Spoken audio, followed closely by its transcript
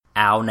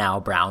Ow now,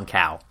 brown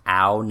cow.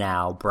 Ow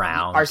now,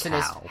 brown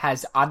Arsonist cow.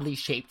 has oddly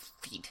shaped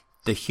feet.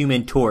 The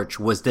Human Torch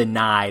was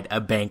denied a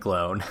bank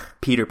loan.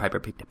 Peter Piper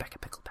picked a peck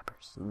of pickled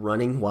peppers.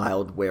 Running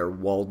wild where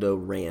Waldo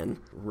ran.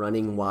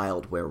 Running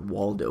wild where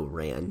Waldo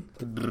ran.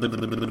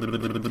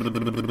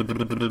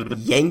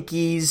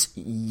 Yankees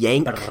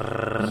yank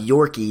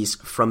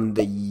Yorkies from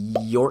the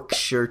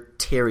Yorkshire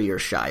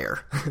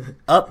Terriershire.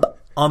 Up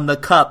on the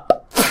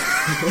cup.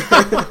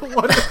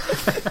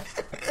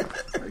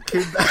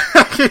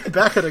 I came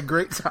back at a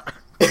great time.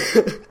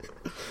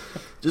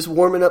 Just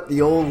warming up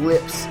the old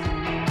lips.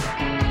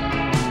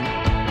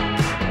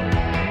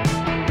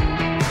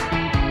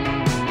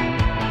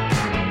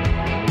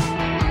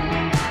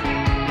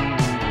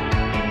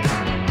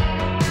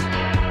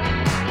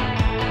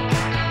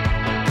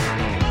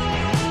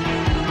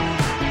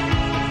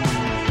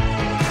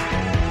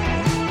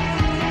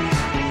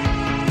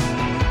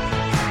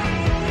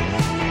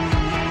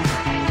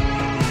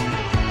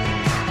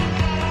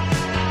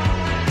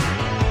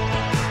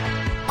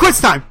 Quiz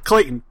time!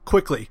 Clayton,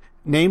 quickly.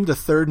 Name the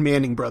third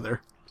Manning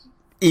brother.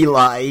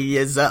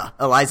 Eliza.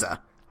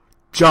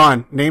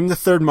 John, name the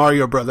third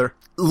Mario brother.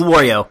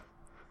 Wario.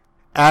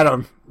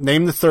 Adam,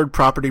 name the third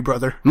Property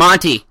brother.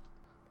 Monty.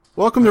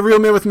 Welcome to Real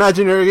Men with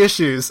Imaginary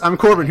Issues. I'm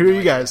Corbin. Who are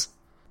you guys?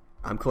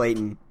 I'm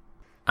Clayton.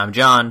 I'm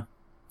John.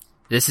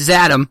 This is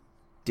Adam.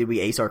 Did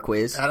we ace our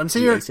quiz? Adam's Did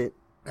we here. ace it?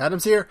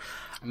 Adam's here.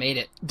 I made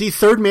it. The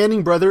third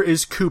Manning brother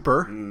is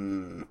Cooper.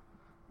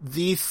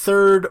 The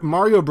third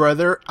Mario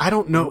brother, I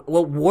don't know.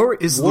 Well,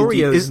 Is Wario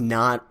Luigi- is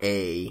not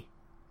a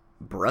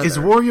brother. Is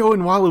Wario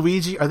and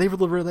Waluigi, are they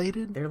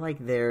related? They're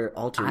like their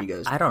alter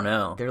egos. I don't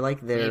know. They're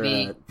like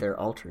Maybe. their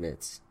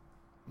alternates.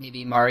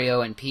 Maybe Mario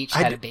and Peach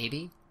had a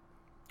baby?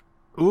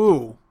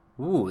 Ooh.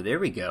 Ooh, there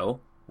we go.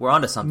 We're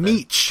onto something.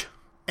 Meech.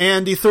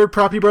 And the third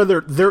Property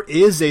brother, there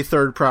is a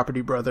third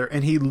Property brother,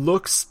 and he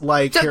looks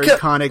like Harry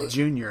Connick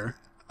Jr.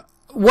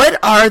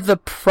 What are the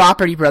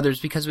Property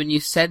Brothers? Because when you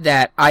said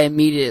that, I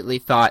immediately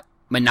thought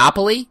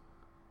Monopoly?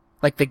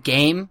 Like the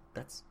game?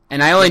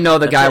 And I only know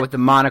the guy with the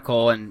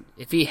monocle, and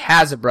if he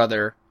has a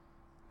brother,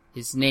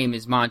 his name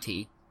is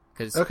Monty.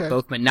 Because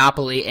both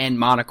Monopoly and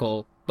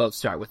Monocle both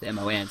start with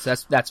M-O-N. So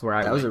that's where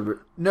I went.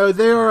 No,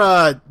 they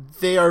are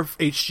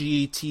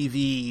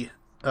HGTV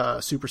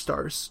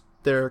superstars.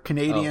 They're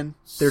Canadian.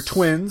 They're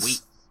twins.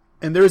 Sweet.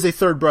 And there is a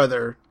third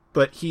brother,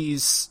 but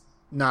he's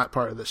not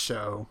part of the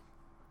show.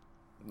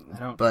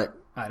 I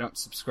don't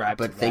subscribe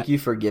to But that. thank you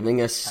for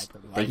giving us type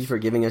of life. thank you for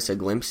giving us a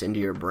glimpse into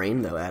your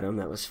brain, though, Adam.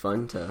 That was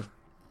fun to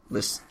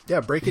listen.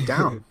 Yeah, break it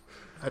down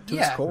to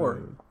its core.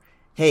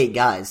 Hey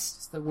guys,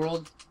 It's the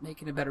world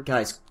making a better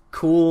place.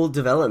 cool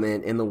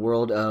development in the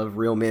world of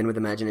Real Men with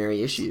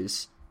Imaginary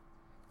Issues.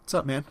 What's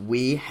up, man?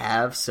 We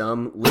have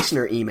some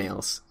listener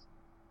emails.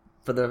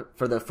 For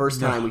the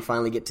first time, we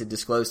finally get to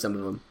disclose some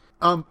of them.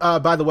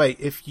 By the way,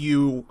 if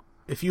you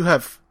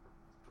have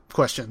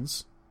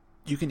questions,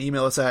 you can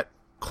email us at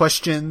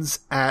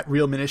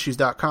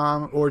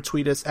questions@realmenissues.com or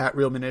tweet us at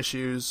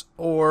realmenissues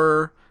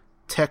or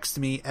text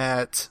me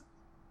at...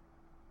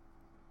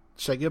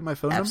 Should I give my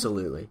phone number?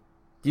 Absolutely.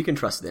 You can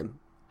trust them.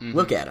 Mm-hmm.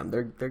 Look at them.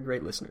 They're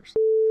great listeners.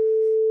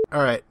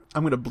 All right,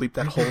 I'm going to bleep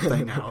that whole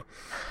thing out.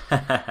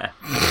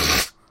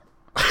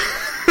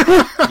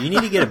 You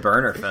need to get a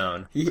burner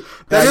phone.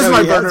 That is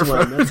my burner has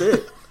one. phone. That's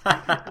it.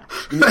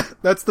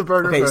 That's the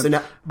burner Okay, phone. so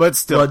now, but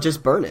still, well,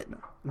 just burn it.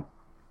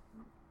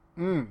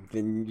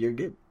 Then you're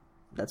good.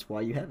 That's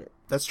why you have it.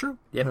 that's true.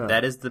 Yep,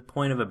 that is the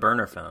point of a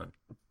burner phone.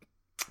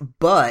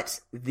 But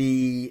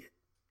the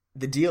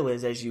deal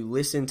is, as you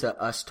listen to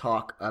us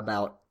talk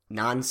about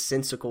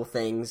nonsensical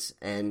things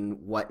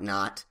and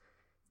whatnot,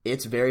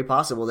 it's very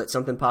possible that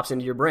something pops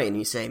into your brain and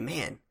you say,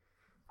 man,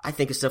 I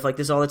think of stuff like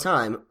this all the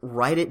time.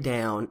 Write it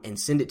down and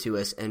send it to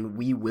us, and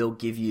we will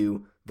give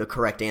you the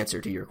correct answer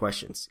to your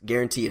questions.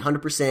 Guaranteed,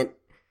 100%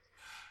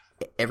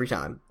 every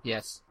time.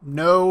 Yes.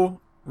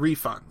 No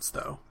refunds,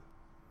 though.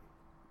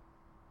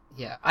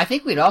 Yeah. I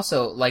think we'd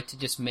also like to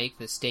just make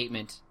the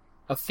statement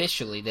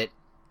officially that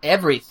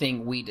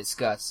everything we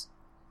discuss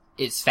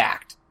is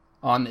fact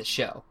on this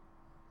show.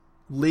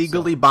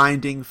 Legally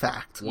binding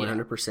fact.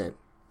 100%.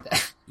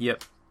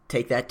 Yep.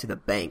 Take that to the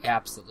bank.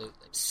 Absolutely.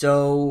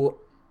 So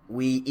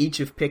we each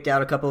have picked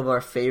out a couple of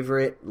our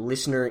favorite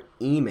listener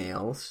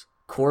emails.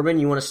 Corbin,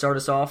 you want to start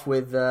us off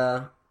with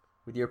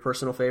your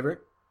personal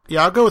favorite?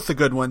 Yeah, I'll go with the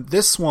good one.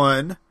 This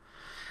one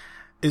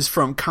is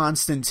from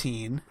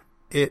Constantine.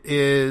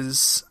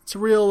 It's a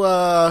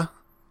real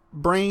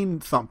brain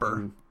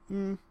thumper.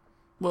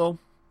 Well,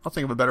 I'll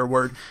think of a better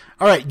word.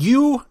 All right,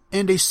 you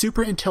and a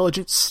super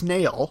intelligent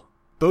snail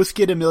both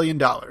get $1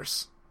 million,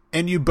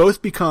 and you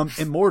both become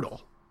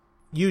immortal.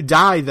 You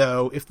die,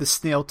 though, if the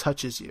snail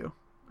touches you.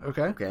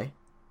 Okay? Okay.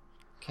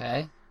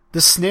 Okay. The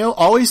snail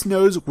always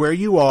knows where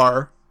you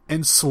are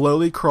and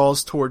slowly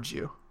crawls towards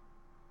you.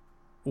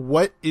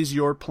 What is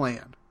your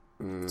plan?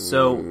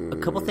 So, a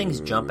couple things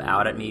jump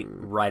out at me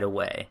right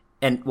away.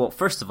 And, well,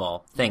 first of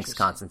all, thanks,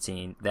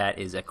 Constantine. That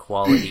is a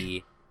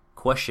quality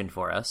question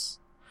for us.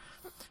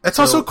 That's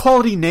also a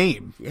quality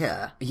name.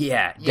 Yeah.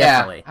 Yeah,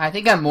 definitely. I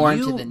think I'm more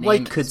into the name.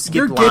 like, Could skip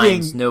You're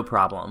lines, getting- no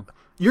problem.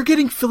 You're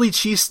getting Philly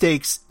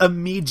cheesesteaks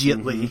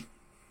immediately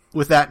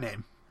with that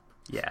name.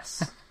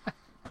 Yes.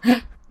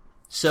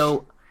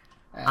 So,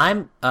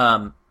 I'm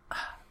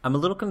a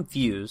little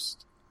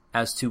confused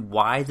as to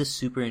why the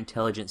super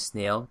intelligent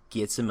snail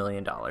gets $1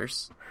 million,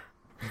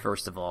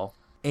 first of all.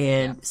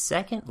 And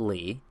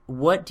secondly,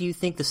 what do you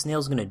think the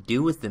snail's going to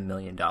do with the $1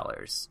 million?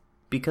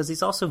 Because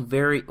he's also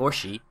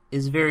she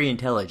is very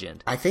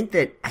intelligent. I think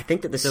that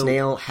the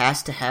snail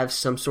has to have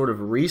some sort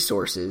of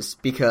resources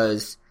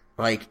because,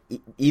 like,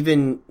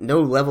 even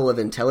no level of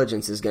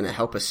intelligence is going to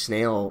help a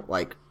snail,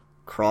 like,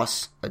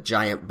 cross a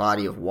giant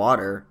body of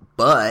water.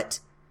 But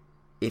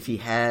if he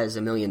has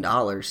 $1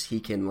 million, he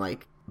can,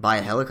 like, buy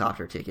a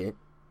helicopter ticket.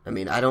 I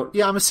mean, I don't...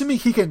 Yeah, I'm assuming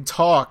he can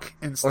talk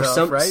and stuff,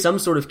 or right? some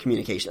sort of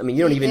communication. I mean,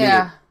 you don't even need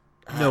it.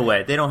 No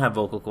way. They don't have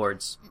vocal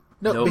cords.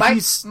 No, Nope. but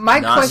he's... My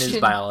Not in his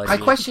question. biology.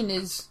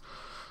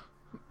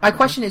 My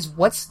question is,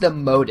 what's the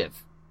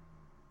motive?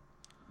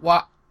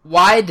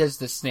 Why does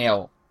the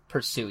snail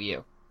pursue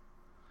you?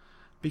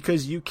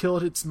 Because you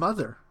killed its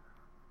mother.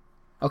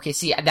 Okay,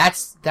 see,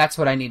 that's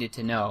what I needed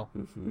to know.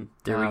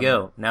 There we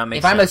go. Now it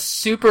makes If I'm a sense.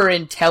 super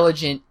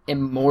intelligent,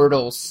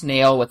 immortal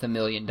snail with $1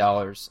 million,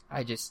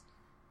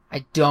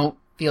 I don't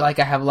feel like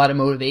I have a lot of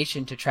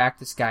motivation to track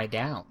this guy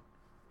down.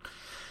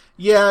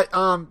 Yeah,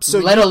 so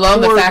Let you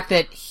alone poured- the fact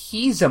that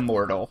he's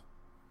immortal.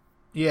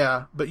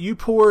 Yeah, but you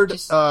poured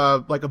Just-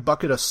 like a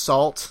bucket of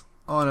salt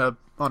on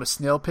a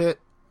snail pit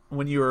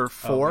when you were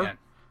 4. man.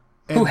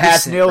 And Who this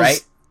hasn't, snail's-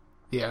 right?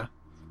 Yeah,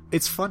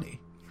 it's funny.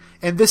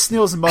 And this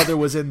snail's mother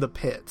was in the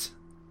pit.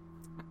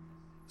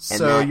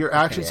 So your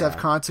actions have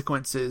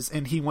consequences,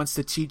 and he wants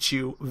to teach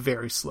you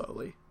very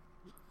slowly.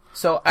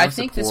 So I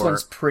think this pour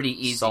one's pretty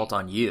easy. Salt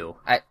on you.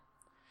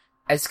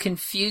 As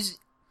confused...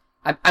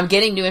 I'm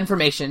getting new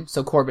information,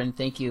 so Corbin,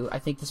 thank you. I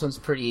think this one's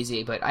pretty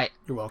easy, but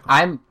You're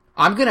welcome.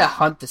 I'm gonna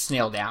hunt the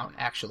snail down,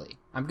 actually.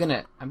 I'm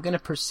gonna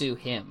pursue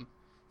him.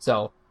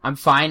 So I'm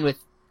fine with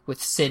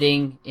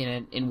sitting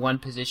in one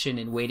position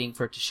and waiting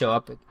for it to show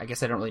up. I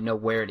guess I don't really know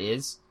where it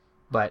is.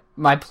 But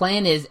my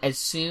plan is, as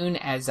soon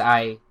as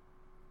I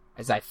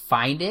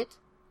find it,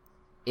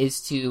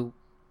 is to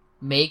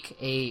make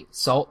a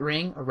salt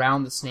ring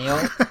around the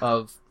snail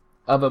of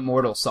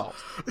immortal salt.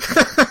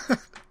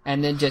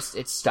 And then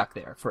it's stuck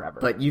there forever.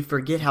 But you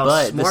forget how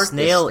But smart the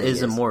snail this thing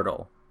is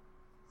immortal.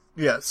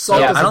 Yeah, salt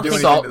yeah, doesn't I don't do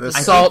think anything salt, to this.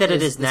 I thing. think that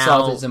it is the now-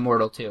 salt is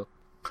immortal too.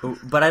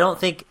 But I don't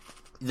think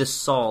the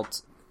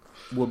salt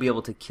will be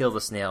able to kill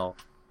the snail.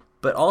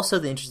 But also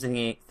the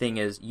interesting thing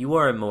is you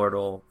are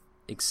immortal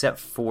except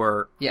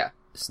for Yeah.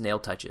 snail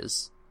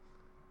touches.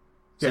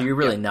 So Yeah. you're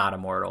really not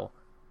immortal.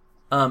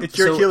 It's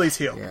your so Achilles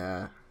heel.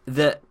 Yeah.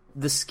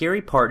 The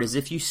scary part is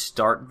if you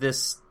start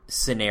this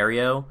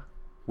scenario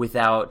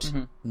without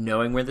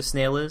knowing where the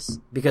snail is,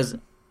 because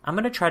I'm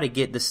going to try to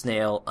get the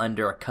snail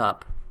under a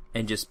cup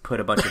and just put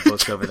a bunch of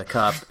books over the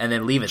cup and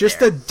then leave it Just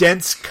there. a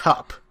dense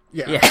cup.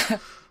 Yeah. Yeah.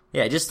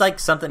 Yeah, just like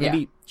something, Yeah.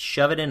 maybe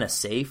shove it in a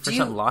safe or Do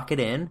something, you- lock it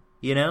in,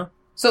 you know?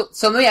 So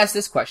let me ask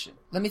this question.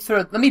 Let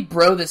me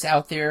bro this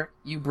out there.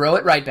 You bro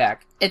it right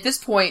back. At this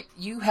point,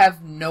 you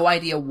have no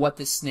idea what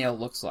this snail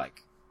looks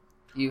like.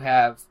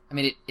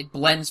 It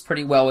blends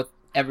pretty well with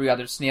every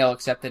other snail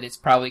except that it's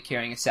probably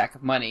carrying a sack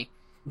of money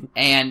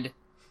and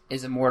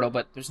is immortal,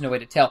 but there's no way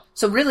to tell.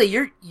 So really,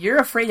 you're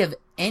afraid of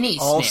any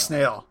All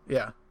snail. snail.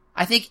 Yeah.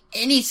 I think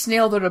any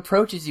snail that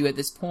approaches you at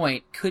this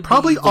point could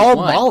Probably be the all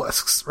one.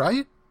 mollusks,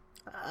 right?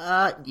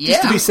 Yeah.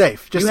 Just to be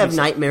safe. Just You to have be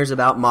safe. nightmares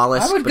about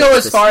mollusks. I would but go it's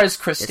as the- far as it's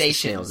the crustaceans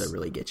snails that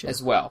really get you.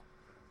 as well.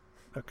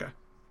 Okay.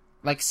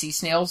 Like sea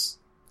snails.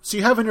 So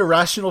you have an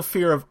irrational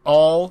fear of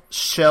all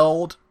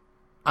shelled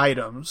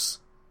items.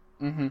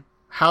 Mm-hmm.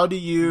 How do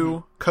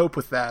you cope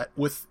with that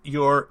with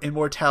your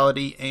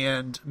immortality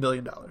and $1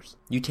 million?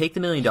 You take the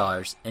 $1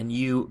 million and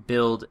you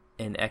build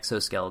an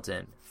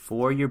exoskeleton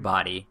for your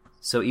body,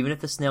 so even if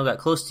the snail got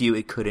close to you,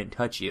 it couldn't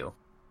touch you.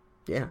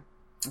 Yeah.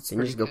 That's Then you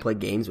pretty just go good. play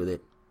games with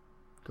it.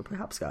 Go play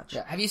hopscotch.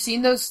 Yeah. Have you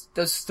seen those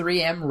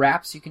 3M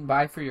wraps you can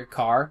buy for your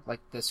car?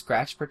 Like the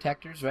scratch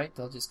protectors, right?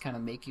 They'll just kind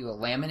of make you a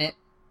laminate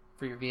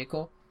for your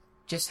vehicle.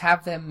 Just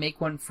have them make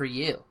one for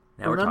you.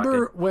 Now we're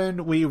Remember talking.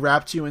 when we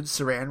wrapped you in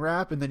saran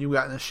wrap and then you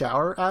got in the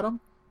shower, Adam?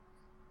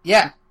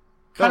 Yeah. That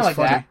Kind was of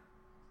like funny. that.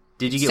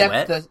 Did you get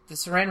Except wet? the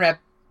saran wrap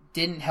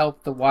didn't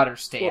help the water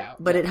stay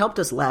out. But it helped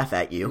us laugh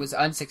at It you. was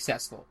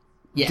unsuccessful.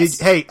 Yes.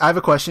 Hey, I have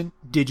a question.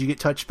 Did you get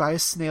touched by a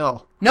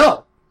snail?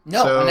 No, and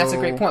that's a So-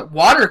 great point.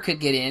 Water could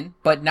get in,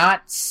 but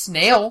not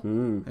snail.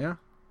 Yeah.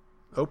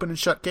 Open and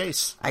shut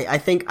case. I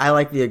think I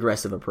like the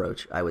aggressive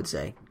approach, I would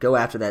say. Go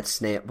after that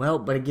snail. Well,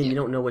 but again, you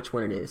don't know which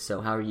one it is,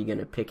 so how are you going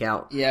to pick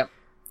out? Yeah,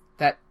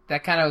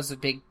 that kind of was a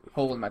big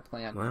hole in my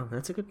plan. Wow,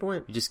 that's a good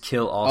point. You just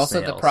kill all Also,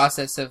 snails.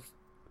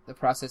 the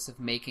process of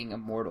making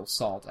immortal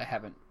salt. I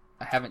haven't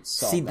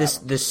solved. See, that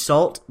one.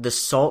 the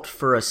salt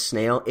for a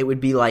snail,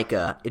 it'd be like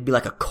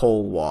a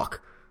coal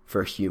walk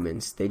for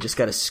humans. They just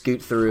got to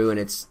scoot through, and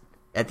it's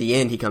at the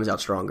end he comes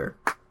out stronger.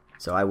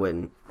 So I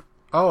wouldn't.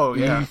 Oh,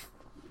 yeah.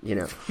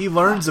 He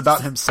learns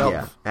about himself.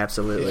 Yeah,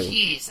 absolutely.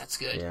 Jeez, that's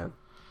good. Yeah.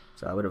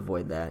 So I would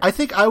avoid that. I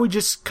think I would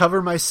just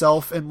cover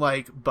myself in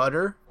like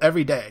butter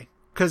every day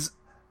because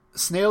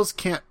snails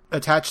can't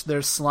attach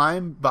their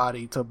slime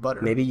body to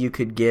butter. Maybe you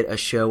could get a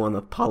show on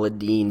the Paula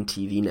Deen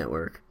TV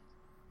network,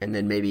 and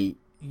then maybe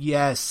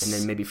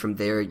from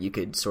there you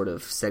could sort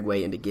of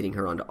segue into getting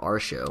her onto our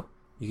show.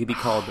 You could be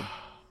called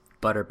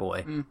Butter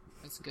Boy.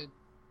 That's good.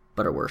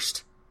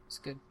 Butterwurst. That's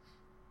good.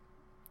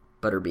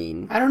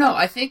 Butterbean. I don't know.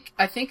 I think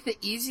the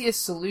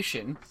easiest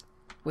solution,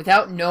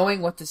 without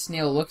knowing what the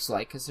snail looks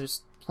like, because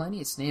there's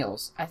plenty of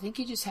snails, I think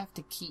you just have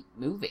to keep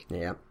moving.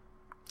 Yeah.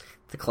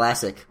 The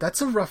classic.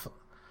 That's a rough.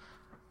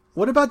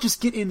 What about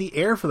just get in the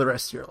air for the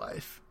rest of your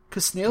life?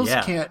 Because snails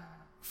can't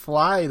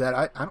fly that.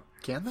 I don't.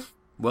 Can they?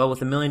 Well, with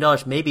 $1 million,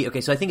 maybe.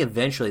 Okay, so I think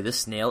eventually this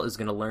snail is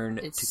going to learn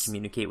to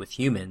communicate with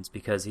humans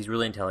because he's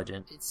really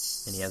intelligent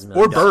and he has $1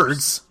 million. Or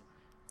birds.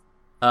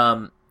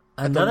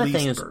 Another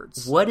thing is,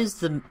 birds. what is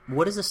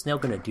the snail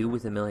going to do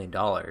with $1 million?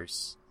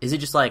 Is it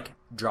just like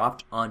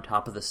dropped on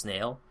top of the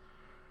snail,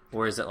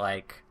 or is it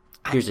like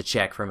here's a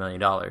check for $1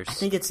 million? I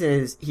think it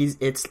says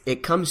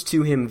it comes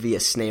to him via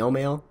snail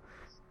mail.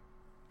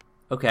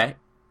 Okay.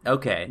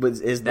 That makes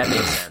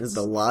sense. Is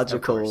the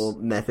logical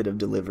method of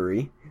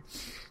delivery.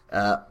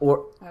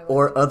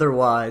 Or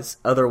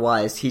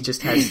otherwise he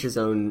just has his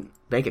own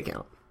bank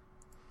account.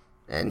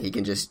 And he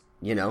can just,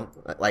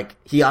 like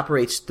he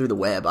operates through the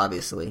web,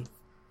 obviously.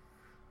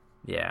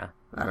 Yeah.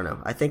 I don't know.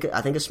 I think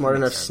a smart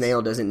enough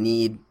snail doesn't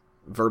need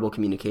verbal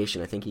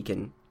communication. I think he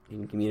can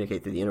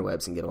communicate through the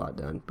interwebs and get a lot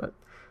done, but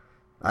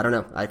I don't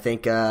know. I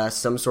think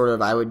some sort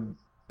of I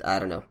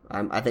don't know.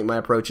 I think my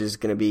approach is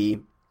going to be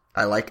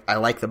I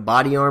like the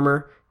body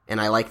armor, and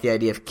I like the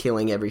idea of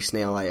killing every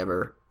snail I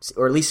ever,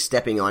 or at least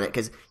stepping on it,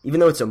 because even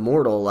though it's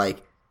immortal,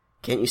 like,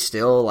 can't you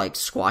still, like,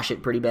 squash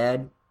it pretty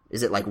bad?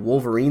 Is it like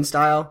Wolverine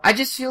style? I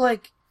just feel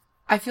like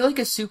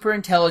a super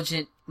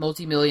intelligent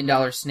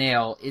multi-million-dollar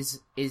snail is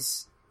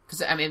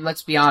because I mean,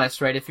 let's be honest,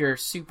 right? If you're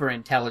super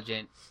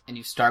intelligent and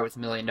you start with $1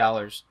 million,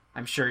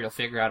 I'm sure you'll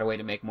figure out a way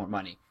to make more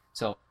money.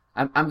 So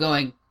I'm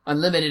going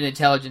unlimited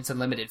intelligence,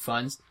 unlimited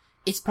funds.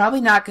 It's probably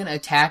not going to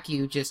attack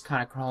you just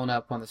kind of crawling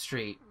up on the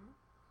street.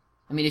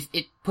 I mean,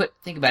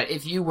 think about it.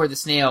 If you were the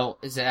snail,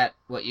 is that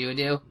what you would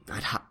do?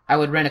 I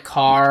would rent a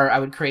car. I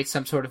would create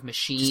some sort of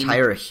machine. Just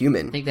hire a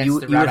human. I think that's You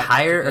the would route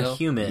hire I'd have to a go.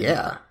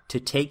 human to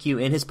take you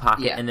in his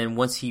pocket, and then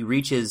once he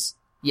reaches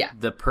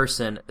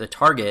the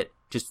target,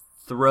 just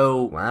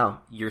throw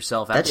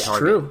yourself at the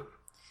target.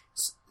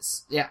 That's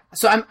true. Yeah.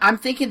 So I'm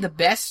thinking the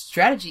best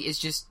strategy is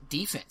just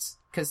defense,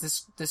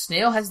 because the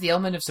snail has the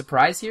element of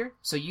surprise here.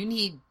 So you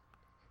need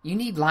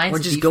lines. Or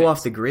of just defense. go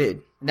off the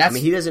grid. I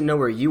mean, he doesn't know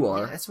where you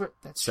are. Yeah,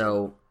 that's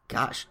so.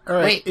 Gosh. All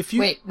right.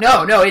 Wait.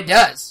 No, it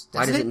does.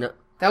 Why does it know?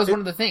 That was one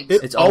of the things.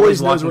 It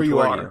always knows where you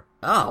are. You.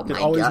 Oh my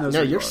god!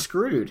 No, you're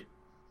screwed.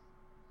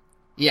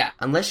 Yeah.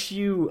 Unless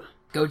you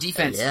go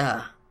defense.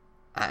 Yeah.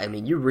 I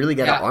mean, you really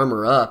got to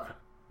armor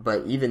up,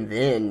 but even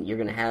then, you're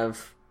gonna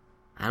have.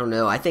 I don't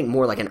know. I think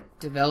more like an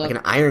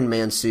Iron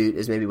Man suit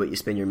is maybe what you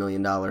spend your $1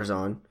 million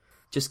on.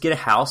 Just get a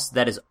house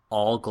that is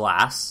all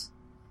glass,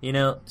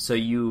 so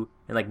and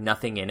like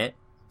nothing in it,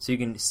 so you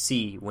can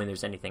see when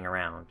there's anything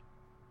around.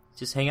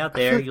 Just hang out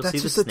there. You'll see the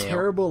snail. That's just a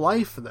terrible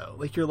life, though.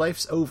 Like, your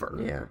life's over.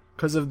 Yeah.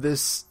 Because of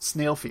this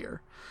snail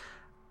fear.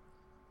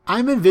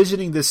 I'm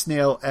envisioning this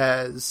snail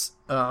as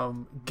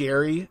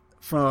Gary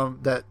from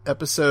that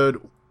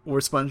episode where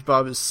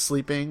SpongeBob is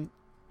sleeping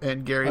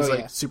and Gary's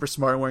super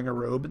smart and wearing a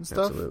robe and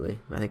stuff. Absolutely.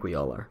 I think we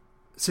all are.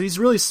 So he's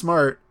really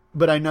smart,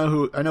 but I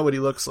know what he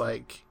looks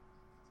like.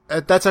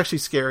 That's actually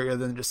scarier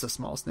than just a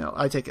small snail.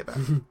 I take it back.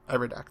 I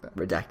redact that.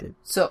 Redacted.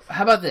 So,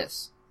 how about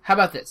this?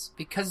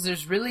 Because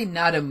there's really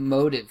not a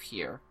motive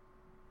here.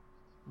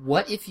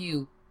 What if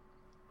you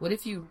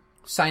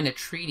sign a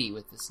treaty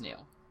with the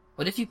snail?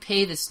 What if you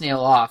pay the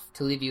snail off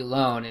to leave you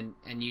alone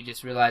and you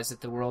just realize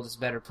that the world is a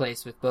better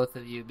place with both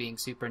of you being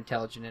super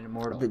intelligent and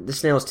immortal? The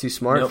snail's too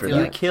smart for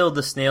that. You killed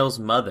the snail's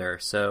mother,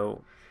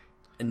 so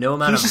no amount of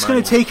money. He's just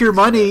going to take your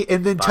money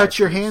and then touch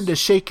your hand to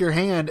shake your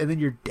hand, and then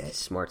you're dead.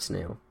 Smart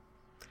snail.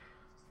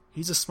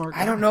 He's a smart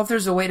guy. I don't know if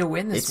there's a way to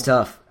win this. It's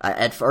tough.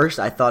 At first,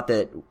 I thought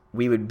that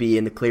we would be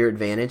in the clear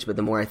advantage, but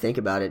the more I think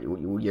about it,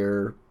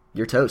 you're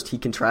toast. He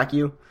can track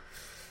you.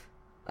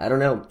 I don't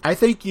know. I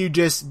think you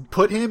just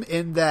put him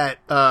in that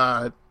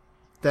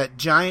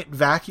giant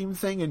vacuum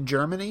thing in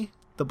Germany,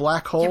 the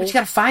black hole. Yeah, but you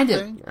gotta find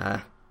him.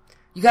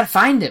 You gotta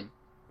find him.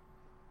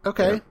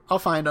 Okay, I'll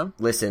find him.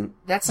 Listen.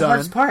 That's the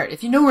hardest part.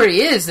 If you know where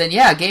he is, then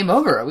game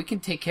over. We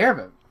can take care of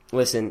him.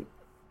 Listen,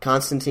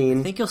 Constantine.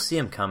 I think you'll see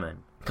him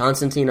coming.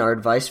 Constantine, our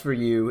advice for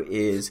you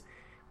is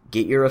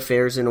get your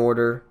affairs in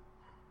order,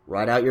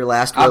 write out your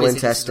last will and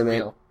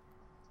testament,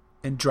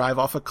 and drive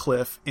off a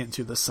cliff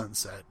into the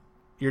sunset.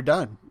 You're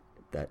done.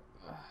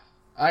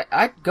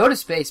 I go to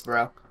space,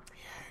 bro.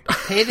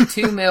 Pay the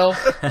 $2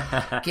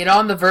 million, get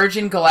on the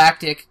Virgin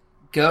Galactic,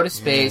 go to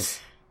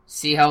space,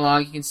 see how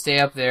long you can stay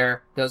up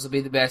there. Those will be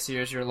the best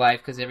years of your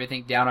life, because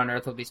everything down on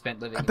Earth will be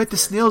spent living. I bet the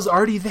snail's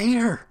already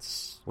there.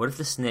 What if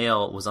the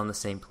snail was on the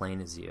same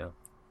plane as you?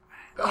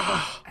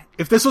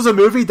 If this was a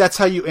movie, that's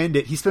how you end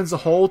it. He spends the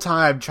whole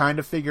time trying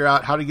to figure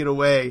out how to get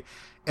away,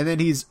 and then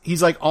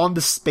he's like on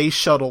the space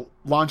shuttle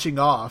launching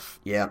off.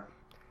 Yeah.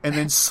 And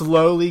then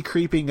slowly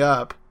creeping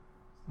up,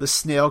 the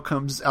snail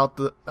comes out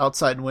the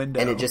outside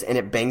window. And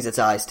it bangs its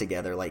eyes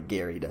together like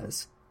Gary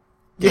does.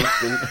 Yeah.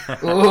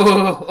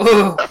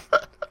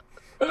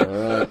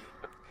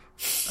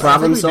 Problem I think we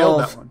nailed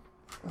solved. that one.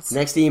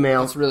 Next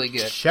email. That's really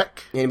good.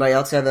 Check. Anybody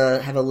else have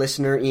a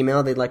listener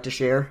email they'd like to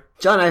share?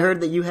 John, I heard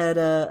that you had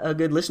a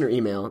good listener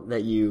email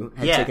that you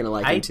had taken a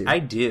liking to. I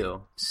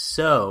do.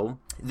 So,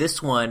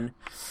 this one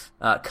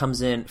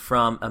comes in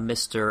from a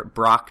Mr.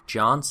 Brock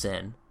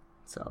Johnson.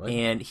 Solid.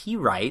 And he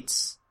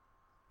writes,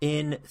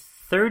 in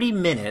 30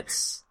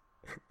 minutes,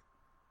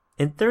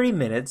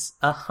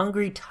 a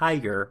hungry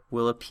tiger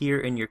will appear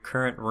in your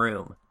current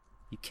room.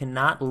 You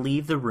cannot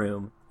leave the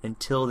room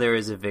until there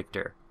is a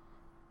victor.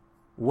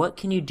 What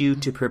can you do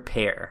to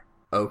prepare?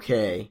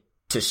 Okay.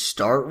 To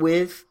start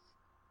with,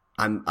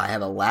 I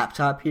have a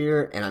laptop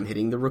here, and I'm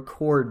hitting the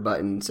record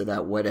button so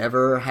that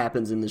whatever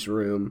happens in this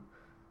room,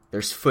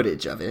 there's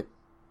footage of it.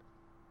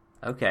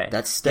 Okay.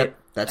 That's step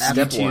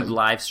YouTube one.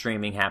 live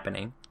streaming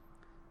happening.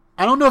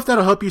 I don't know if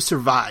that'll help you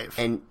survive.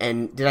 And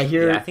did I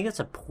hear? Yeah, I think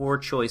that's a poor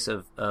choice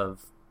of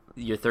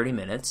your 30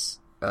 minutes.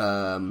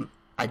 I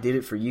did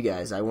it for you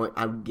guys.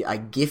 I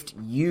gift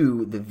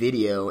you the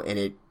video, and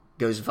it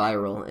goes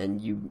viral, and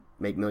you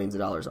make millions of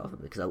dollars off of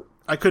it. Because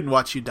I couldn't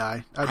watch you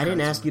die. I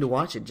didn't ask you to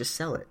watch it. Just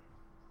sell it.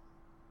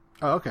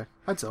 Oh, okay.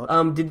 I'd sell it.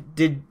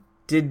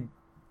 Did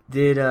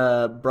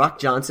Brock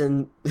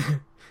Johnson?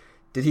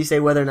 Did he say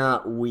whether or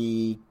not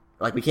we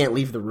can't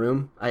leave the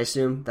room? I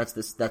assume that's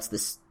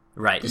this.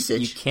 Right.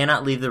 You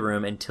cannot leave the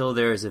room until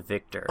there is a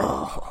victor.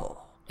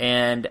 Oh.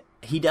 And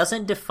he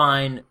doesn't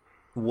define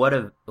what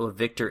a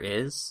victor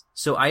is.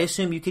 So I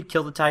assume you could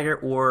kill the tiger,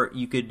 or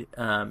you could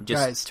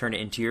just turn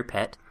it into your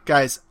pet.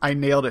 Guys, I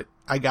nailed it.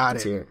 I got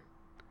Let's it. hear it.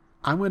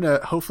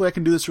 Hopefully I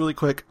can do this really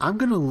quick. I'm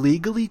gonna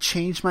legally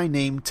change my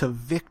name to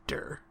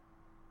Victor.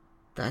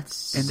 And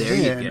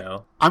There you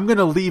go. I'm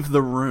gonna leave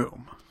the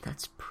room.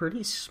 That's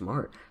pretty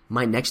smart.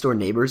 My next door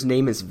neighbor's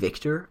name is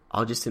Victor.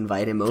 I'll just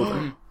invite him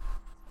over.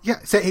 Yeah,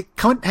 say, hey,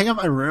 come hang out in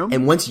my room.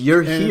 And once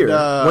you're here,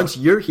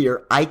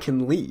 I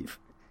can leave.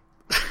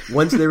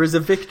 Once there is a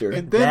victor.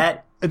 and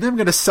then I'm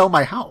gonna sell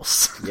my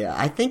house. Yeah,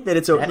 I think that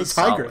it's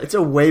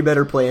a way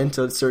better plan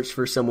to search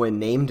for someone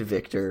named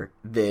Victor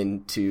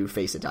than to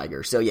face a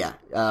tiger. So yeah,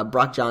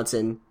 Brock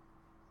Johnson,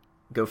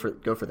 go for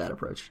that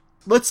approach.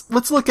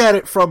 Let's look at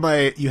it from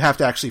you have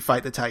to actually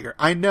fight the tiger.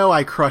 I know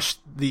I crushed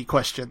the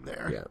question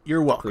there. Yeah,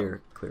 you're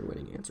welcome. Clear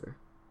winning answer.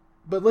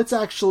 But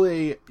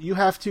you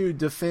have to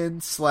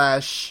defend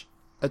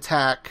 /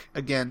 attack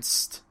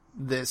against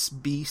this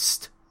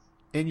beast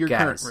in your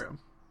current room.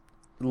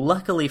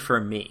 Luckily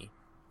for me,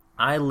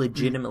 I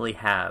legitimately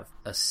have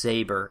a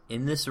saber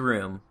in this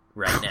room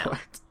right now.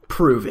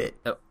 Prove it.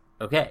 Oh,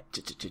 okay.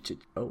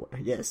 Oh,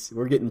 yes.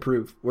 We're getting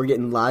proof. We're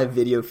getting live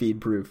video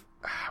feed proof.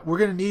 We're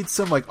going to need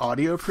some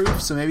audio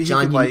proof, so maybe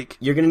John, he could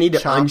you're going to need to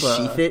chop,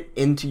 unsheath it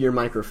into your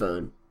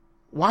microphone.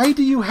 Why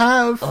do you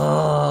have...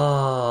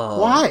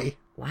 Oh. Why?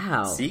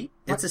 Wow. See?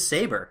 It's a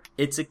saber.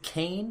 It's a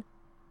cane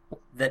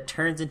that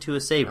turns into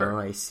a saber. Oh,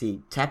 I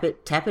see. Tap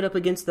it up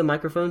against the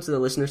microphone so the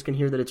listeners can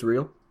hear that it's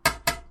real.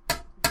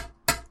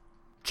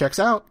 Checks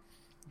out.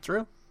 It's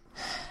real.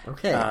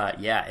 Okay.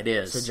 Yeah, it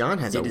is. So John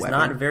has a weapon. It is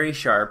not very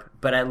sharp,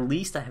 but at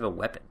least I have a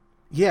weapon.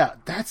 Yeah,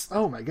 that's...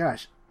 Oh my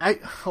gosh.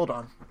 Hold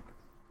on.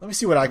 Let me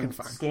see what I can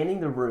find. Scanning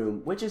the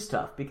room, which is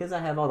tough because I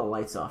have all the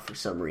lights off for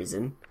some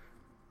reason.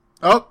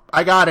 Oh,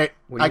 I got it.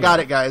 I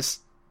got it, guys.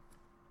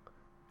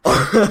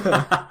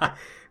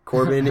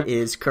 Corbin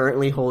is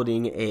currently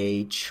holding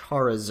a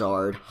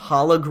Charizard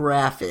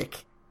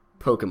holographic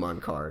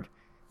Pokemon card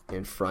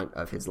in front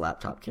of his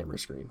laptop camera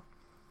screen.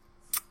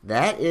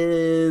 That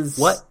is...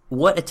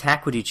 What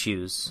attack would you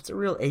choose? It's a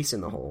real ace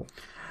in the hole.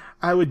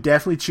 I would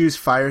definitely choose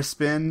Fire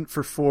Spin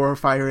for 4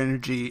 fire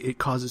energy. It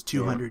causes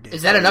 200 damage.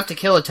 Is that enough to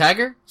kill a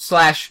tiger? /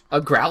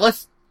 a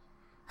Growlithe?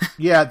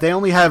 Yeah, they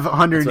only have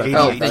 180.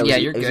 Oh, then yeah,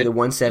 you're It was good. either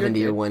 170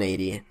 You're or good.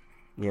 180.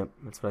 Yep,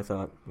 that's what I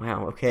thought.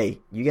 Wow, okay.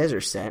 You guys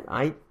are set.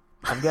 I've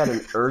got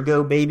an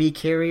Ergo baby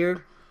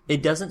carrier.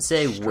 It doesn't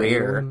say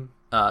where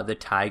the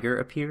tiger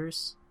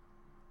appears.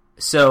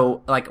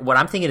 So, what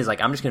I'm thinking is,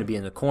 I'm just going to be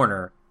in the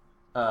corner,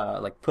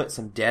 put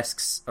some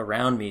desks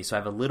around me so I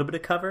have a little bit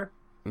of cover.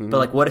 Mm-hmm.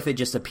 But, what if it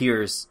just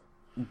appears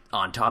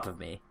on top of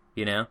me,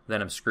 Then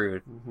I'm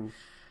screwed. Mm-hmm.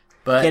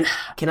 But I'm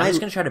just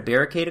going to try to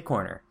barricade a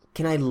corner.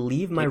 Can I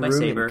leave my room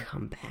saber. and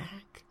come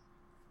back?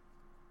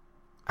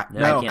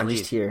 No, I can't I'm leave.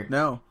 just here.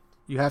 No,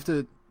 you have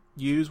to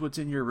use what's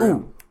in your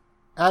room. Ooh.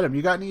 Adam,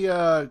 you got any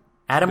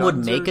Adam would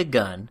guns make or... a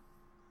gun.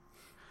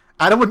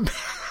 Adam would...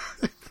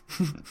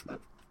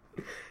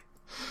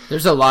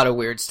 There's a lot of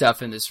weird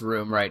stuff in this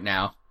room right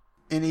now.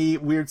 Any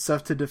weird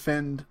stuff to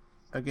defend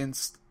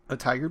against a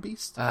tiger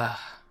beast? Do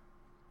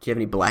you have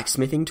any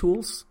blacksmithing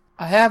tools?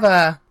 I have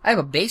a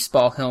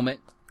baseball helmet,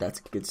 That's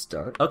a good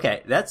start.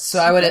 Okay, that's... so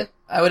I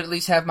would at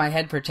least have my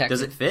head protected.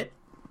 Does it fit?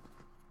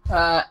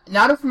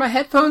 Not over my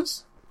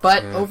headphones,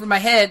 But over my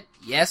head,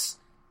 yes.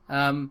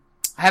 I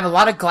have a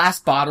lot of glass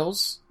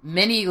bottles,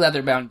 many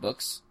leather-bound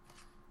books.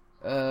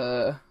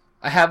 I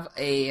have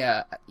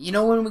a,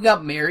 when we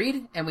got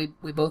married and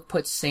we both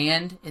put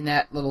sand in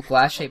that little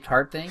glass-shaped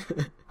heart thing?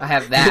 I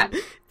have that.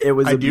 It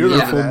was a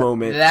beautiful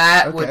moment.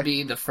 That would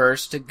be the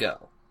first to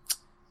go.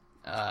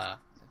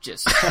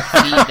 Just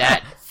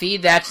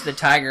feed that to the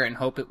tiger and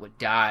hope it would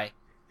die.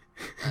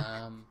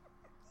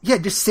 Yeah,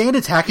 just sand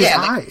attack his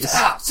eyes.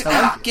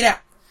 Get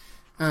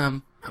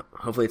out.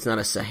 Hopefully it's not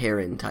a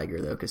Saharan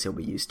tiger, though, because he'll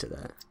be used to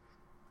that.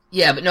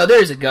 Yeah, but no,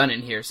 there's a gun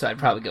in here, so I'd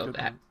probably go with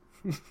that.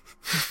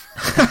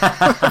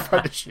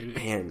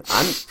 Man,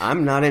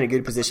 I'm not in a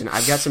good position.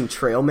 I've got some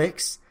trail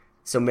mix,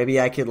 so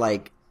maybe I could,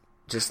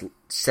 just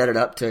set it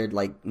up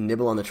to,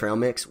 nibble on the trail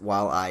mix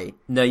while I...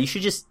 No, you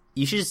should just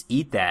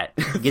eat that.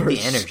 Get the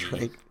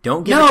energy.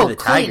 Don't give it to the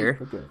tiger.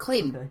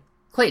 Clayton.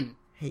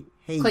 Hey,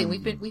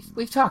 Clayton,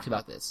 we've talked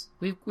about this.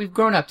 We've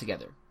grown up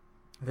together.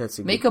 That's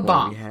a Make good a point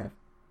bomb. we have.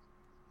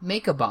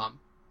 Make a bomb.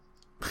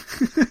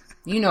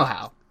 You know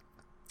how.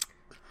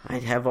 I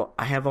have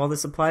all the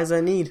supplies I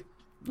need.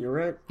 You're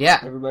right. Yeah.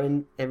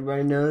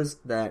 Everybody knows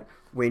that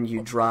when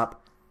you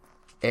drop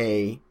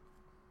a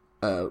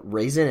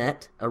raisin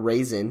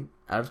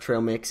out of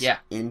trail mix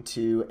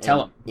into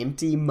an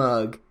empty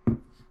mug,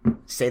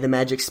 say the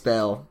magic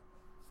spell,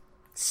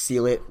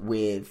 seal it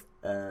with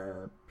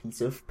a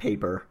piece of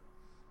paper.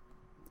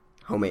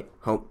 Homemade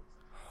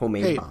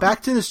Hey, bomb.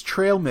 back to this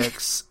trail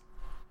mix.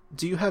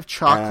 Do you have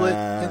chocolate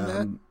in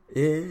that?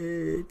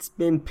 It's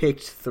been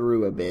picked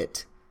through a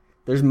bit.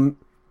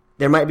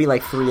 There might be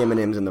 3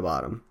 M&Ms in the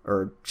bottom,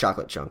 or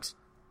chocolate chunks.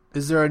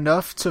 Is there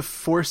enough to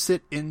force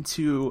it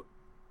into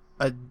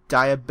a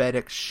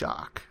diabetic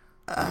shock?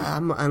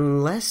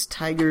 Unless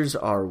tigers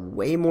are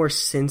way more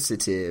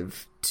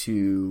sensitive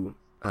to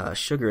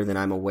sugar than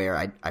I'm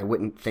aware, I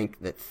wouldn't think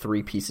that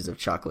 3 pieces of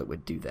chocolate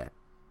would do that.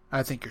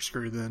 I think you're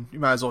screwed then. You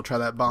might as well try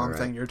that bomb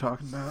thing you're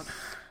talking about.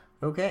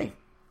 Okay.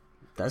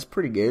 That's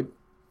pretty good.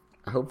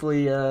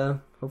 Hopefully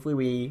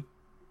we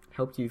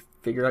helped you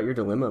figure out your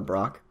dilemma,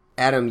 Brock.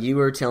 Adam, you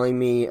were telling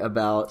me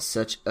about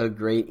such a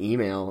great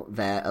email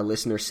that a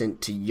listener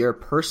sent to your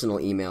personal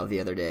email the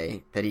other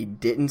day that he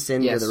didn't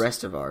send to the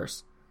rest of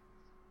ours.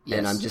 Yes.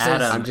 And I'm just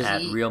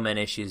at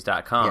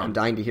realmenissues.com. Yeah, I'm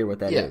dying to hear what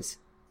that is.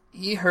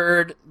 He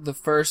heard the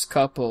first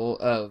couple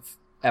of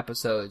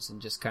episodes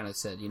and just kind of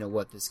said, you know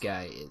what, this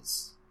guy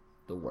is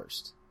the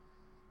worst.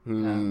 I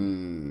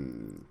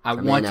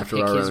want to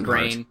pick his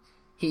brain. Heart.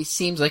 He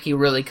seems like he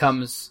really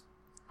comes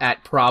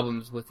at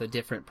problems with a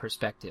different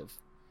perspective.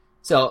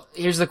 So,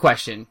 here's the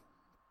question.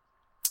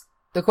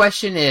 The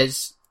question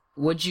is,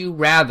 would you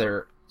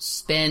rather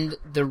spend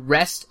the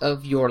rest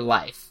of your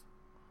life,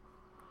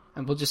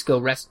 and we'll just go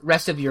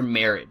rest of your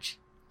marriage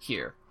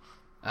here,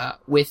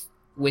 with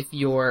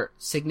your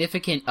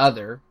significant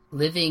other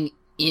living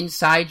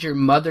inside your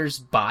mother's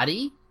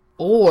body,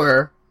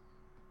 or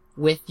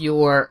with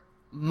your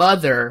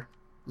mother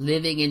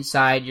living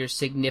inside your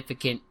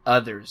significant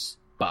other's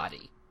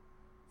body?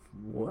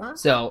 What?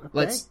 So,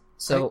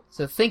 so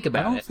think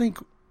about it.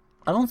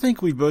 I don't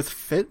think we both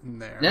fit in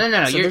there.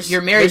 No. So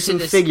you're married to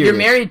this. You're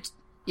married.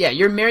 Yeah,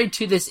 you're married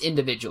to this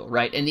individual,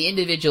 right? And the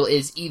individual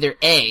is either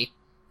A,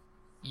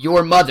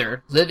 your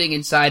mother living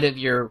inside of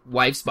your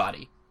wife's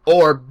body,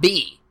 or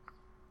B,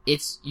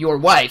 it's your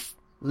wife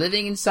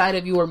living inside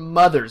of your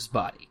mother's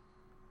body.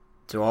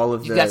 So all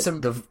of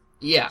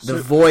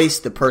the voice,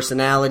 the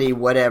personality,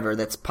 whatever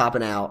that's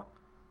popping out.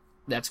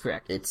 That's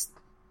correct.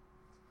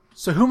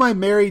 So who am I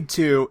married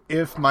to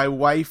if my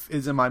wife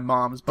is in my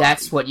mom's body?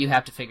 That's what you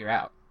have to figure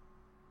out.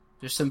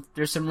 There's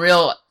some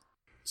real...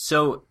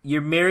 So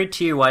you're married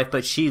to your wife,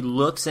 but she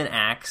looks and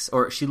acts,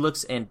 or she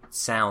looks and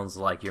sounds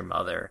like your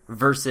mother,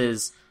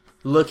 versus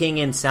looking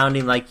and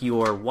sounding like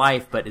your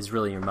wife, but is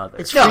really your mother.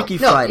 It's Freaky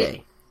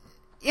Friday.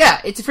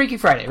 It's a Freaky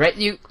Friday, right?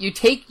 You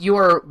take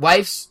your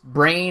wife's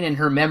brain and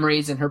her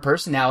memories and her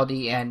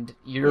personality and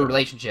your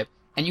relationship,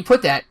 and you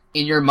put that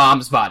in your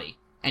mom's body,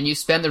 and you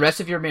spend the rest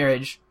of your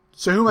marriage...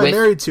 So who am I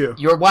married to?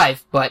 Your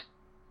wife, but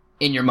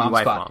in your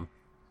mom's body. Mom.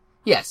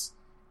 Yes.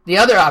 The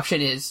other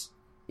option is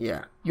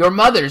your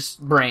mother's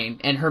brain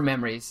and her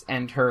memories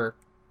and her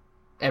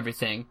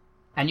everything,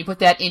 and you put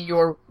that in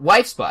your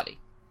wife's body,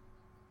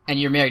 and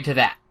you're married to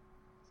that.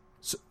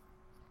 So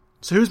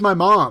who's my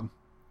mom?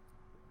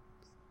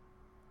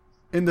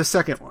 In the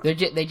second one.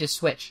 They just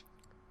switch.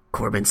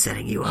 Corbin's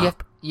setting you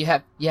up. You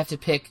have to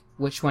pick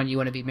which one you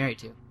want to be married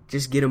to.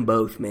 Just get them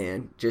both,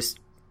 man.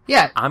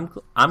 I'm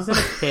gonna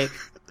pick...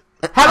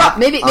 How about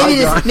maybe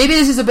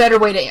this is a better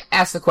way to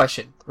ask the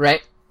question,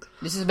 right?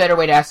 This is a better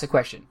way to ask the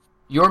question.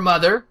 Your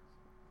mother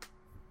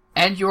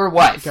and your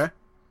wife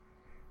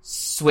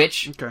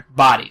switch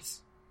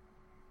bodies.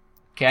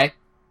 Okay?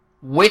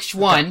 Which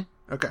one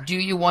do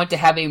you want to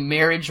have a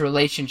marriage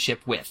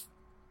relationship with?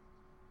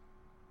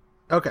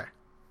 Okay.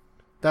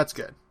 That's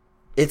good.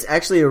 It's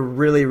actually a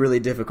really, really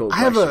difficult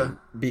question.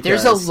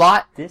 There's a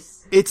lot...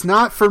 It's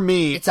not for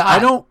me. It's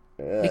odd.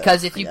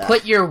 Because if you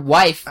put your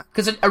wife...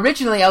 Because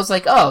originally I was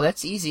like, oh,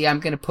 that's easy. I'm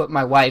going to put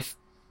my wife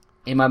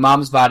in my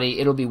mom's body,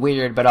 it'll be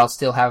weird, but I'll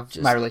still have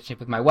my relationship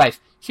with my wife.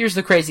 Here's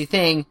the crazy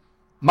thing.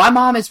 My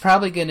mom is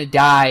probably going to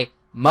die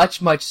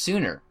much, much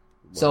sooner.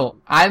 Wow. So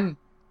I'm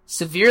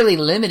severely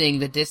limiting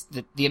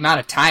the amount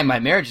of time my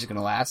marriage is going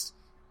to last.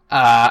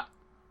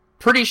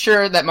 Pretty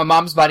sure that my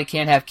mom's body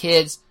can't have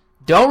kids.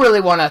 Don't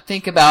really want to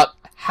think about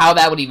how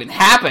that would even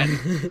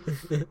happen.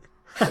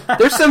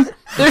 There's some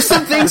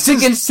things to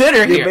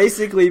consider here.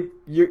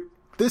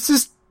 This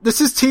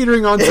is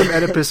teetering on some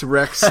Oedipus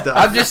Rex stuff.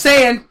 I'm just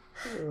saying.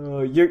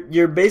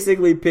 You're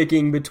basically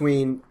picking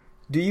between,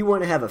 do you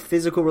want to have a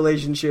physical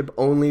relationship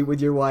only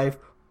with your wife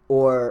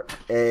or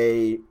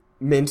a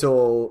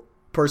mental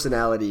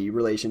personality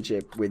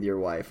relationship with your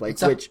wife? Like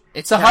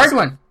it's a hard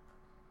one.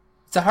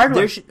 It's a hard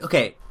one.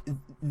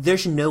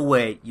 There's no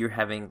way you're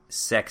having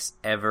sex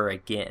ever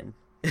again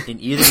in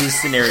either of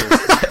these scenarios.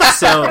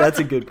 So that's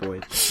a good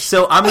point.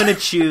 So I'm going to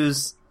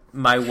choose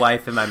my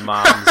wife and my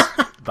mom's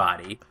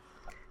body.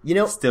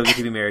 Still get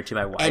to be married to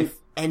my wife.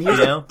 And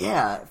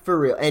yeah, for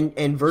real.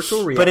 And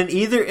virtual reality. But in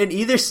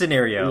either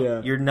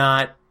scenario, you're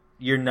not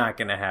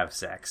going to have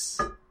sex.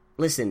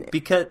 Listen,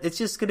 because it's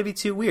just going to be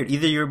too weird.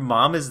 Either your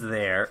mom is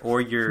there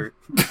or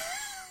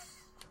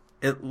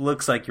it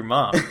looks like your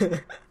mom.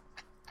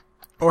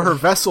 Or her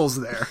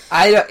vessel's there.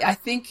 I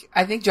think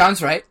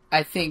John's right.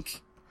 I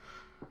think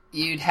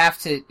you'd have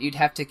to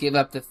give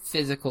up the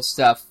physical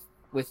stuff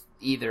with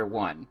either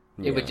one.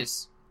 Yeah.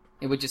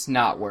 It would just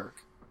not work.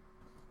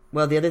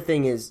 Well, the other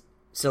thing is,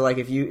 so like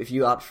if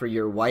you opt for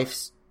your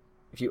wife's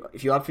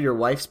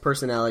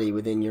personality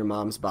within your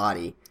mom's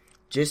body,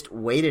 just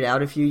wait it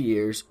out a few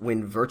years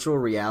when virtual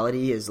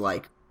reality is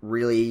like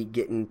really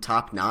getting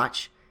top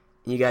notch,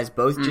 and you guys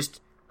both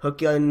just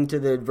hook into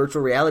the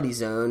virtual reality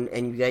zone,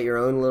 and you got your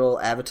own little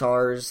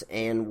avatars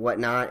and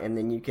whatnot, and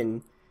then you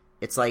can.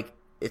 It's like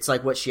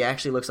what she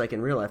actually looks like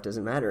in real life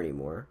doesn't matter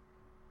anymore.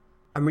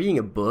 I'm reading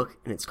a book,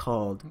 and it's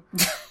called.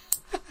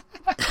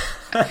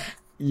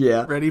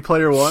 Yeah. Ready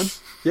Player One?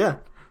 Yeah.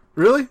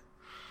 Really?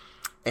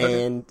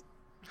 And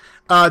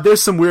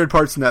there's some weird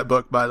parts in that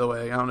book, by the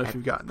way. I don't know if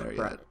you've gotten there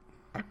yet.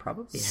 I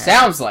probably have.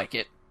 Sounds like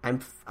it.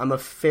 I'm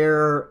like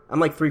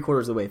 3/4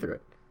 of the way through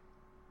it.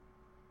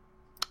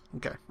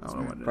 Okay. I don't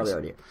know what it probably is.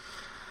 already.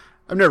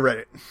 I've never read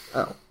it.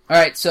 Oh. All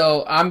right,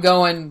 so I'm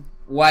going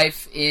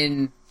wife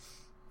in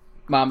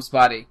mom's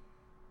body.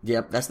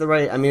 Yep, that's the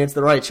right. I mean, it's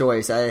the right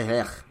choice. So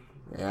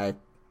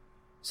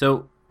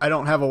I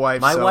don't have a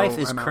wife. My so wife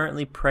is I'm out.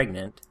 currently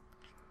pregnant.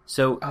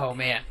 So, oh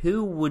man,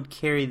 who would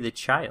carry the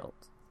child?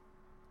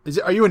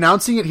 Are you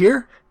announcing it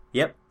here?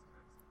 Yep,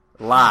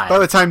 live. By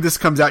the time this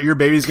comes out, your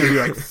baby's going to be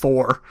like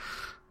 4.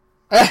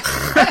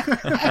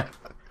 Huh.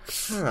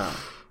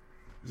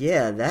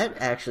 Yeah, that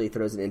actually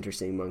throws an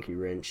interesting monkey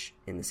wrench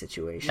in the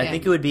situation. I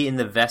think it would be in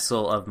the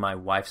vessel of my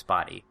wife's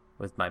body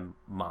with my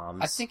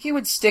mom's. I think it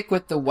would stick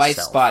with the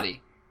wife's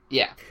body.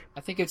 Yeah,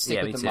 I think it would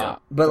stick with the mom.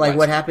 But like,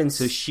 what happens?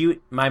 So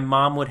my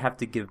mom would have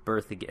to give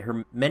birth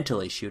again.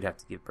 Mentally, she would have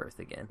to give birth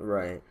again.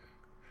 Right.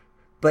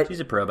 But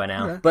she's a pro by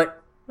now. Okay.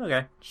 But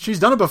okay, she's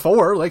done it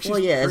before. Like,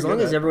 she's as long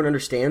as everyone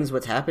understands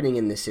what's happening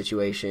in this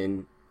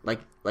situation,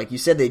 like you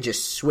said, they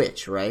just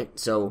switch, right?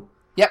 So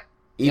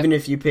even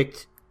if you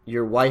picked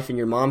your wife in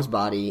your mom's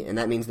body, and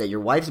that means that your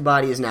wife's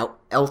body is now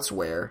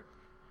elsewhere,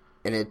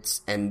 and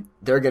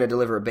they're going to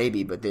deliver a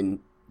baby, but then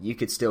you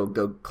could still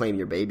go claim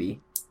your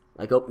baby.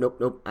 Like, oh,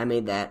 nope, I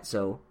made that,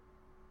 so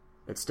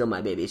it's still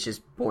my baby. It's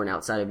just born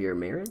outside of your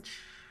marriage.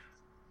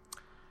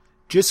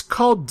 Just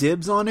call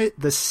dibs on it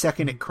the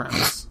second it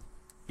crowns.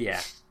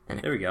 Yeah,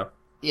 there we go.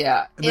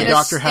 Yeah, in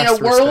a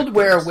world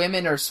where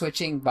women are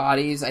switching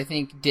bodies, I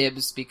think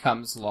dibs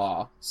becomes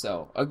law.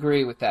 So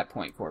agree with that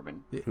point,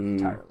 Corbin.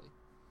 Entirely.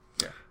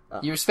 Yeah.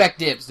 You respect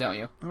dibs, don't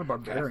you? I'm a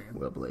barbarian.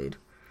 Well played.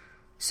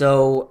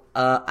 So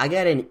I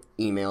got an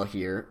email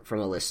here from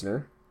a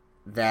listener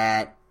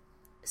that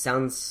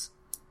sounds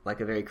like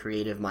a very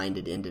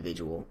creative-minded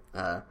individual.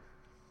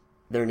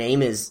 Their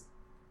name is...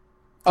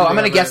 Oh, I'm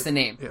going to guess the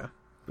name. Yeah.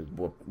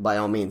 Well, by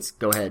all means,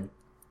 go ahead.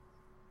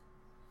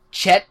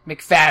 Chet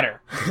McFatter.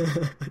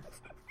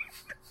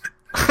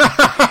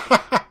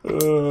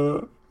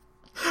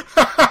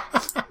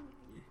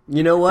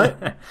 You know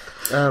what?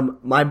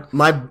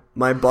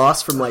 My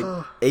boss from like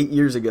 8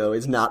 years ago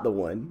is not the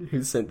one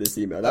who sent this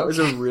email. That was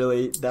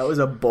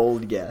a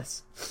bold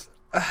guess.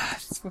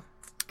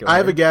 I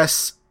have a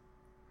guess.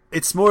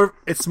 It's more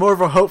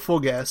of a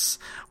hopeful guess.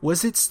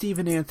 Was it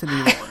Stephen Anthony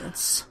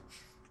Lawrence?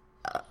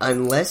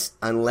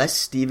 Unless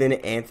Stephen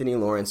Anthony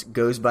Lawrence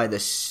goes by the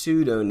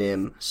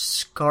pseudonym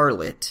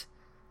Scarlet.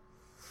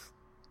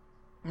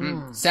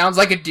 Sounds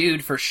like a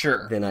dude for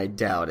sure. Then I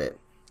doubt it.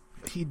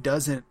 He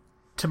doesn't,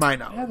 to my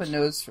knowledge. I have a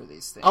nose for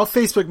these things. I'll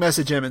Facebook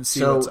message him and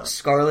see what's up. So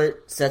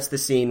Scarlet sets the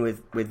scene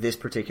with this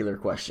particular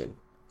question.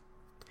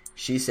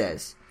 She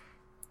says,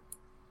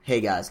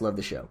 "Hey guys, love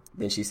the show."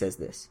 Then she says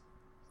this.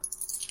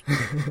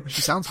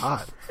 She sounds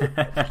hot.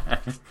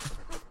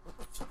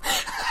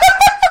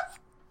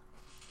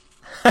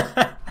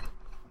 I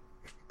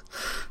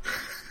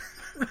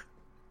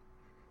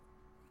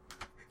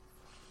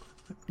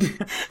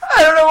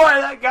don't know why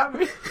that got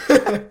me.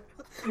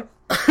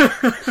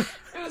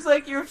 It was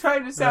like you were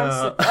trying to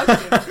sound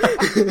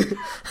seductive.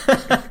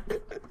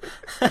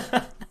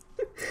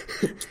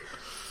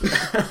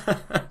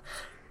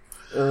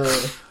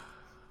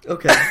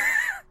 Okay.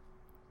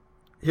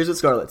 Here's what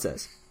Scarlett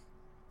says.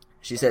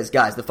 She says,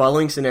 guys, the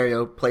following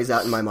scenario plays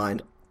out in my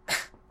mind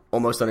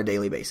almost on a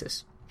daily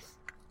basis.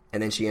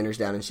 And then she enters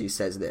down and she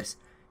says this.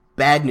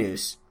 Bad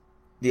news.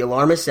 The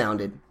alarm has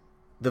sounded.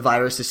 The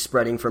virus is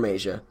spreading from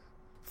Asia.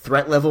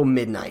 Threat level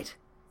midnight.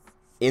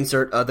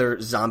 Insert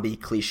other zombie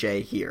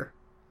cliche here.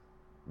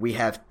 We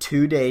have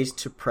 2 days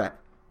to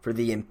prep for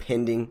the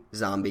impending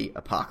zombie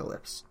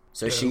apocalypse.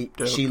 So she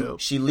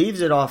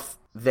leaves it off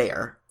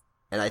there,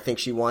 and I think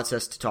she wants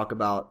us to talk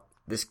about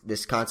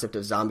this concept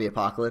of zombie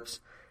apocalypse,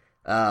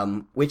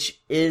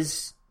 which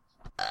is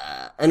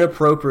an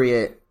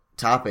appropriate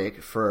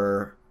topic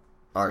for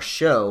our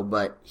show.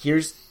 But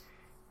here's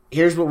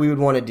what we would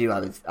want to do.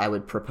 I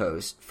would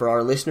propose for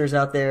our listeners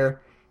out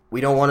there.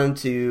 We don't want them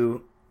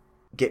to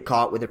get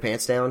caught with their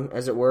pants down,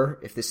 as it were,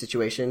 if this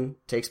situation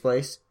takes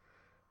place.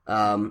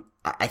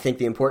 I think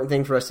the important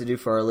thing for us to do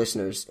for our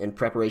listeners in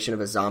preparation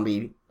of a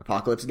zombie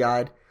apocalypse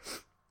guide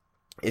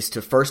is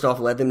to first off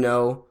let them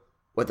know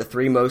what the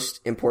 3 most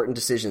important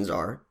decisions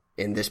are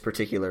in this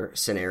particular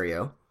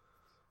scenario,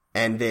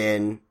 and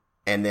then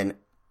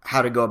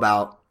how to go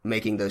about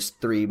making those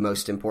 3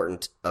 most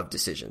important of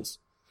decisions.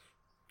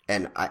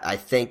 And I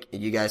think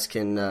you guys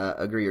can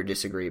agree or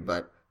disagree,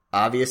 but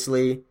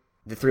obviously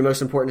the 3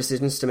 most important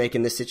decisions to make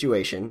in this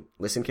situation,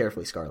 listen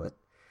carefully, Scarlett.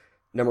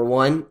 Number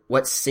 1,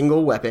 what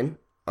single weapon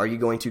are you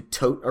going to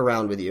tote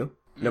around with you?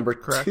 Number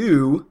Correct.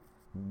 2,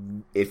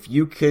 if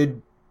you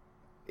could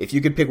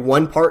pick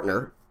one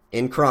partner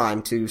in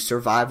crime to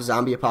survive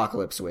zombie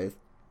apocalypse with,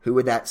 who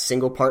would that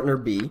single partner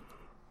be?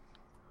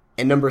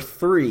 And number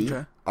 3,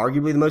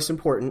 arguably the most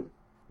important,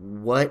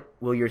 what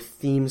will your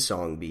theme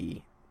song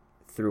be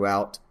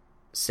throughout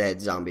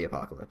said zombie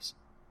apocalypse?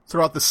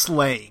 Throughout the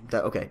slaying.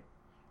 Okay.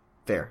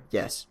 Fair.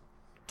 Yes.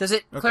 Does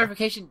it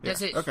clarification?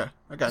 Does it? Okay,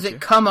 I got Does you.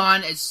 it come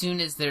on as soon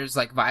as there's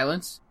like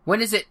violence? When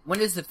does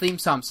the theme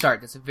song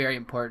start? That's very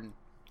important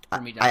for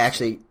me to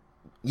understand.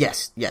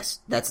 Yes,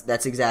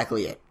 that's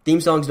exactly it.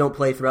 Theme songs don't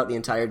play throughout the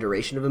entire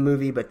duration of a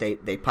movie, but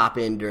they pop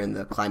in during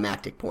the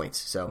climactic points.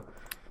 So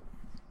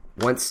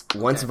once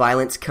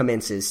violence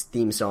commences,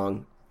 theme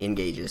song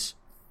engages.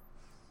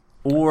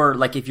 Or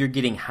like if you're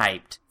getting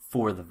hyped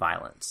for the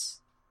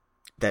violence.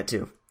 That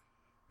too.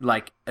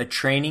 Like a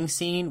training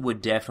scene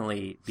would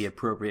definitely be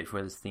appropriate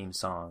for this theme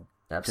song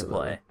Absolutely.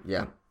 to play.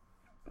 Yeah.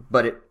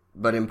 But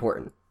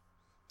important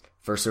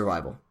for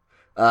survival.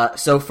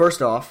 So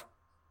first off,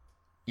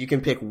 you can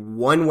pick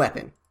one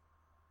weapon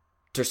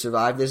to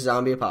survive this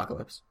zombie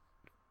apocalypse.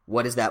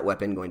 What is that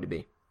weapon going to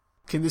be?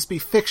 Can this be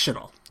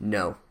fictional?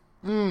 No.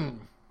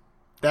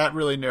 That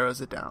really narrows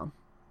it down.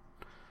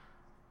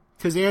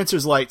 Because the answer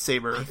is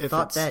lightsaber. I if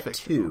thought it's that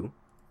fictional. too,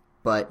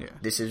 but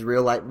this is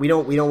real life. We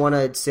don't want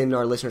to send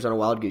our listeners on a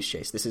wild goose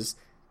chase. This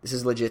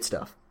is legit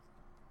stuff.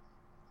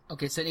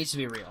 Okay, so it needs to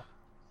be real.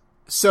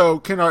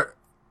 So I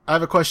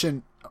have a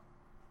question.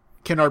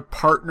 Can our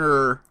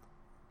partner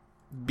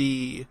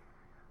be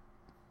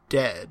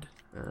dead?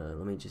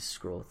 Let me just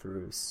scroll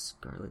through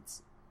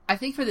Scarlett's. I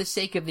think for the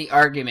sake of the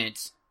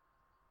argument,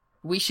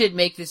 we should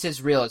make this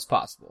as real as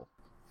possible.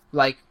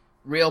 Like,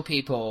 real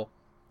people,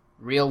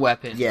 real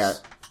weapons. Yeah.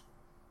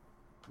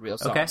 Real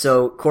songs. Okay.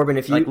 So Corbin,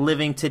 if you Like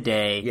living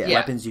today, Yeah.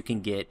 weapons you can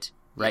get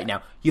right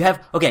now. You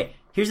have, okay,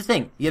 here's the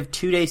thing. You have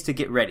 2 days to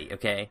get ready,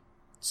 okay?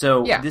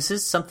 So this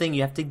is something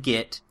you have to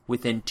get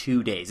within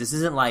 2 days. This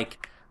isn't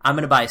like, I'm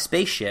going to buy a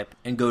spaceship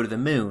and go to the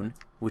moon,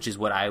 which is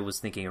what I was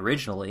thinking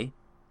originally,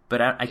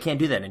 but I can't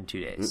do that in 2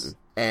 days.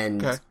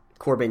 and Okay.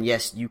 Corbin,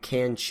 yes, you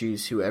can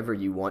choose whoever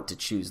you want to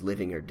choose,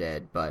 living or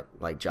dead. But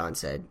like John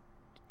said,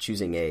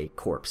 choosing a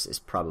corpse is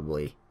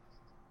probably.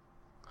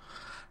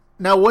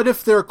 Now, what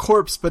if they're a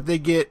corpse, but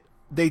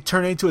they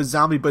turn into a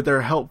zombie, but they're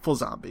a helpful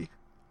zombie?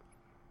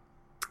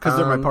 Because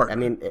they're my partner. I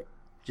mean,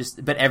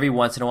 But every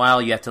once in a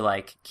while, you have to,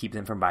 like, keep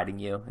them from biting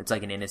you. It's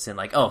like an innocent,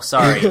 like, oh,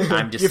 sorry,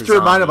 I'm just You have a to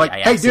remind him, zombie. like, I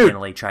 "Hey, dude."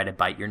 accidentally tried to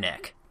bite your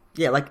neck.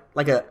 yeah, like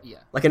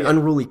an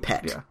unruly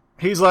pet. yeah.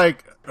 He's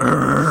like,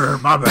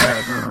 my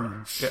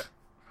bad. Yeah.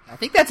 I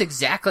think that's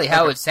exactly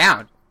how it would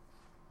sound.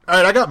 All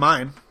right, I got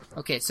mine.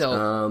 Okay,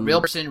 so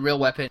real person, real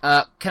weapon.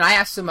 Can I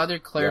ask some other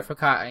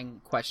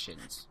clarifying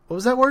questions? What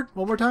was that word?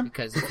 One more time?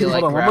 Because I feel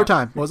Hold like on, one more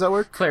time. What was that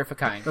word?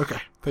 Clarifying. Okay,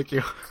 thank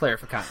you.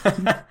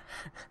 Clarifying.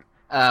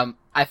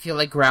 I feel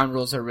like ground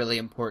rules are really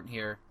important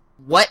here.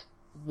 What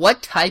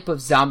type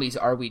of zombies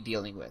are we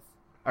dealing with?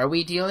 Are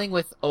we dealing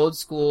with old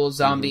school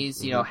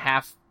zombies, you know,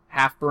 half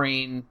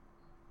brain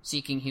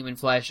seeking human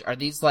flesh? Are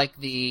these like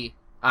the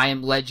I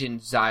Am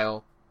Legend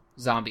style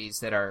zombies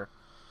that are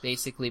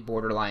basically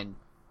borderline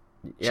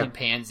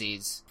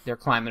chimpanzees? They're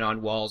climbing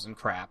on walls and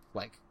crap.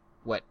 Like,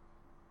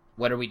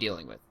 what are we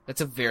dealing with?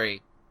 That's a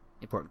very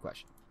important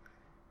question.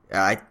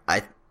 I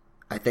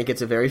think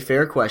it's a very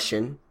fair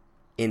question.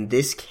 In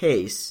this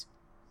case,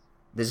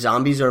 the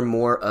zombies are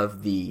more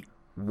of the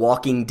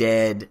Walking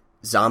Dead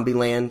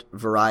Zombieland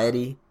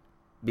variety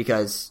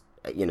because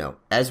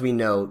as we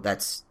know,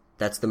 that's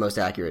the most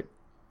accurate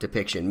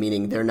depiction.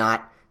 Meaning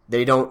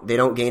they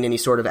don't gain any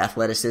sort of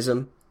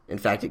athleticism. In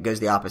fact, it goes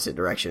the opposite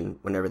direction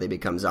whenever they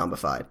become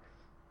zombified.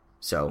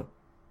 So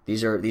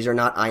these are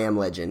not I Am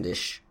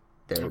Legend-ish.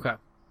 Okay.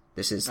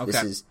 This is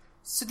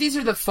So these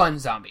are the fun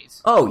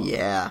zombies. Oh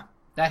yeah.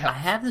 That helps. I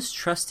have this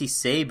trusty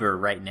saber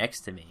right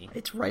next to me.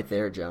 It's right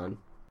there, John.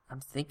 I'm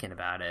thinking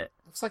about it.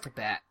 Looks like a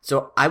bat.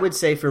 So I would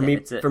say for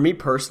me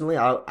personally,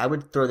 I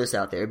would throw this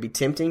out there. It'd be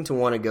tempting to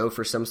want to go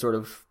for some sort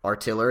of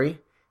artillery,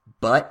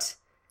 but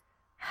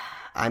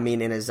I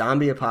mean, in a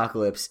zombie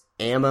apocalypse,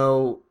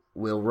 ammo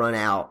will run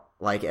out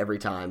like every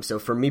time. So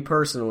for me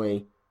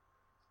personally,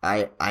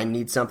 I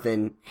need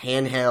something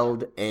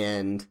handheld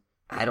and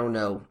I don't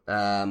know,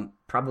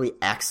 probably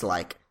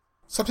axe-like.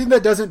 Something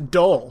that doesn't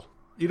dull.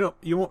 You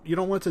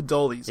don't want to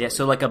dull these. Yeah,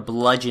 so like a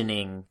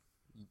bludgeoning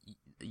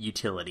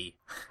utility.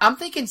 I'm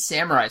thinking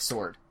samurai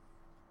sword.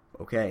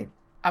 Okay.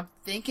 I'm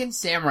thinking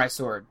samurai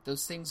sword.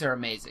 Those things are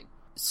amazing.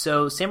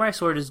 So samurai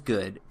sword is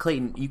good.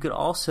 Clayton, you could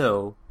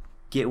also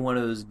get one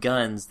of those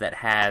guns that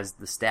has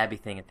the stabby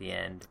thing at the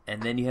end,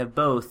 and then you have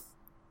both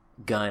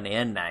gun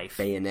and knife.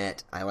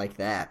 Bayonet. I like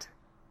that.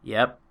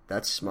 Yep.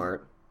 That's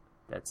smart.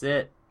 That's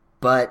it.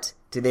 But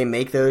do they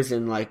make those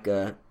in like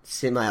a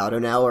semi-auto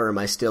now, or am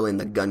I still in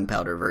the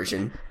gunpowder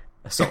version?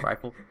 Assault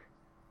rifle.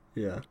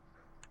 Yeah.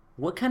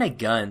 What kind of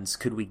guns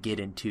could we get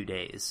in 2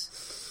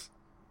 days?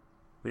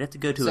 We'd have to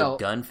go to a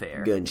gun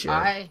fair. Gun show.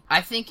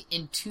 I think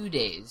in 2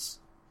 days,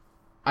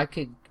 I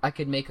could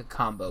make a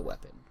combo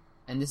weapon,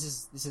 and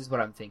this is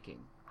what I'm thinking.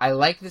 I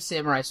like the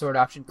samurai sword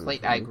option,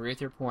 Clayton. I agree with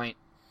your point.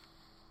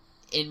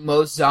 In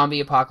most zombie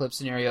apocalypse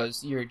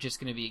scenarios, you're just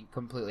going to be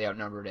completely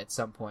outnumbered at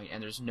some point,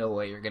 and there's no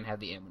way you're going to have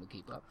the ammo to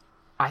keep up.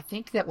 I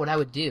think that what I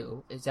would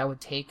do is I would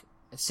take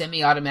a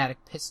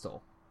semi-automatic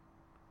pistol,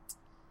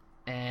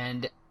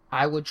 and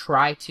I would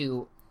try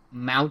to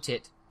mount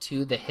it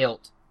to the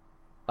hilt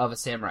of a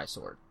samurai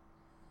sword.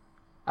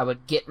 I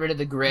would get rid of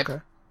the grip.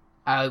 Okay.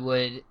 I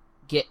would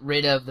get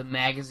rid of the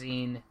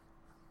magazine.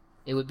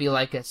 It would be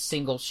like a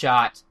single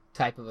shot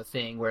type of a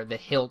thing where the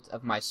hilt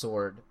of my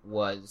sword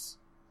was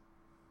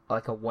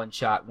like a one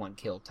shot, one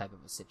kill type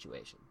of a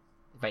situation.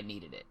 If I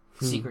needed it.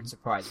 Secret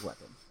surprise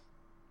weapon.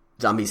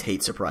 Zombies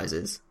hate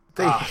surprises.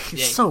 They hate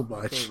so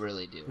much. They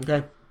really do.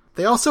 Okay.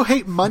 They also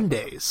hate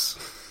Mondays.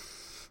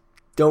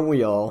 Don't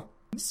we all?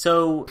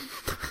 So,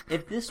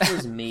 if this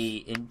was me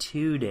in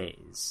 2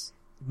 days,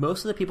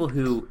 most of the people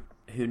who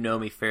know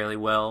me fairly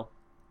well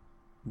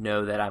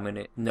know that I'm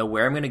gonna know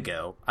where I'm gonna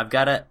go. I've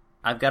got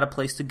a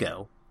place to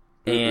go,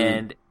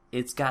 and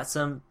it's got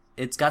some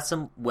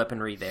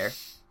weaponry there.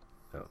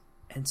 Oh.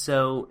 And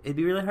so it'd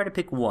be really hard to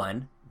pick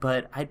one,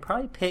 but I'd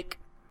probably pick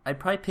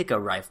a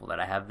rifle that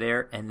I have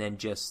there, and then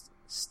just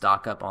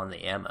stock up on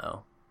the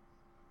ammo.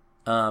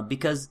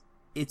 Because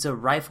it's a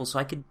rifle, so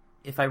I could,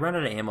 if I run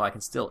out of ammo, I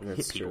can still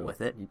hit people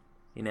with it.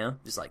 You know,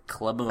 just like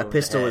club them. A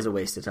pistol is a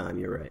waste of time.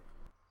 You're right.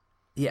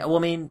 Yeah, well,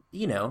 I mean,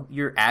 you know,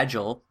 you're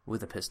agile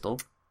with a pistol,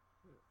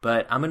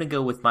 but I'm gonna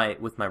go with my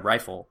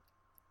rifle.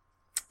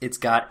 It's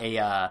got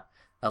a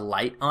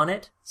light on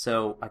it,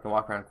 so I can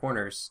walk around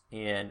corners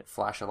and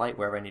flash a light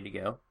wherever I need to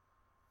go.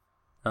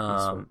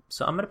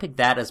 So I'm gonna pick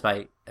that as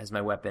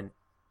my weapon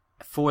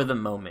for the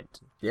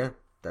moment. Yeah,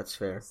 that's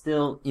fair.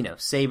 Still, you know,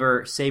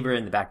 saber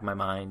in the back of my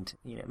mind.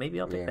 You know, maybe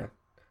I'll pick that.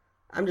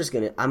 I'm just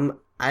gonna.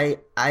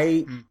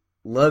 I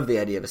love the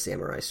idea of a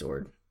samurai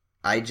sword.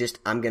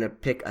 I'm gonna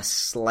pick a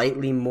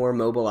slightly more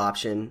mobile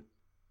option,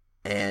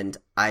 and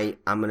I'm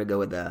gonna go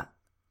with a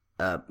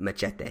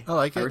machete. I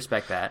like it. I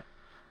respect that.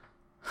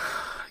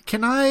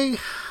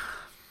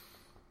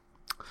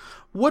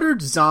 What are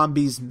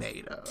zombies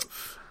made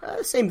of?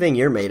 Same thing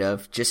you're made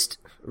of, just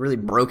a really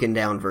broken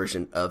down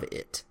version of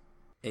it.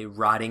 A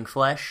rotting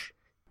flesh.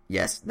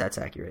 Yes, that's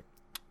accurate.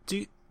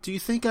 Do you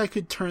think I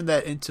could turn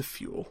that into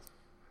fuel?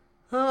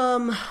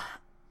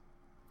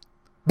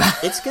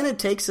 It's gonna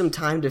take some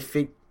time to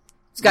figure.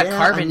 It's got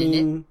carbon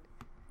in it.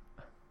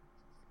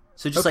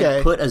 So just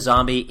like put a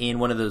zombie in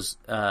one of those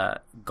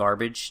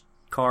garbage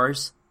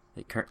cars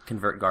that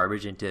convert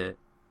garbage into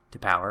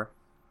power.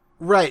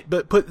 Right,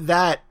 but put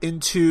that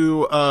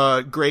into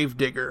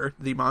Gravedigger,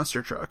 the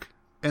monster truck,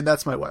 and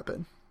that's my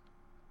weapon.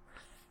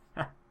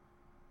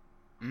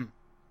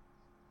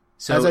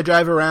 So as I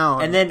drive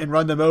around and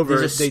run them over,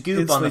 there's a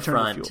scoop on the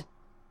front. Fuel.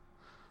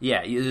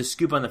 Yeah, there's a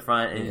scoop on the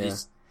front, and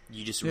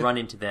you just run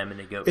into them, and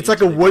they go. It's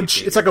like a wood.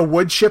 It's like a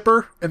wood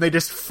chipper, and they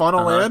just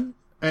funnel in,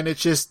 and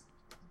it's just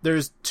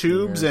there's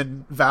tubes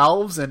and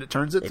valves, and it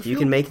turns it. If you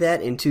can make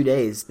that in 2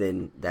 days,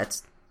 then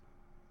that's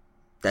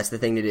the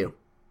thing to do.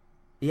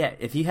 Yeah,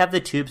 if you have the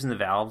tubes and the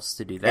valves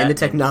to do that, and the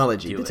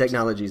technology,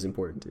 technology is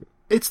important too.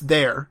 It's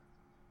there.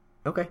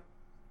 Okay,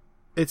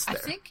 it's there.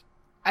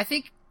 I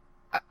think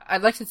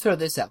I'd like to throw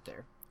this out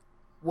there.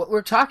 What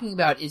we're talking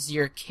about is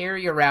your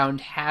carry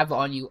around, have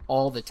on you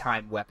all the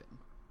time weapon.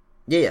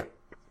 Yeah.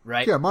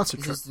 Right? Yeah, monster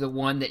truck. This is the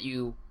one that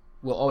you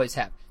will always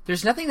have.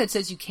 There's nothing that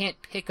says you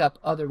can't pick up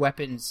other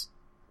weapons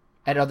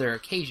at other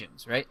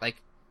occasions, right?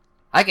 Like,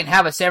 I can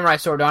have a samurai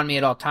sword on me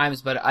at all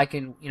times, but I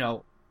can,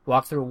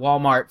 walk through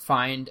Walmart,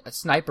 find a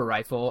sniper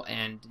rifle,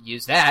 and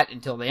use that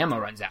until the ammo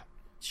runs out.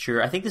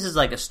 Sure, I think this is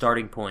like a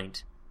starting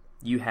point.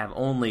 You have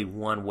only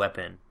one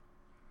weapon,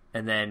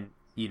 and then,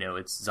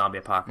 it's zombie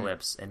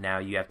apocalypse, and now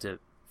you have to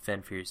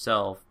fend for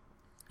yourself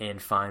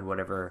and find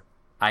whatever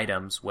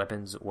items,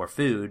 weapons, or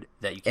food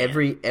that you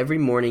can. Every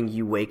morning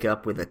you wake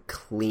up with a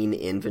clean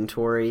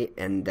inventory,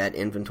 and that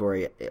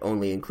inventory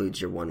only includes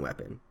your one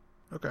weapon.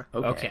 Okay.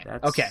 Okay.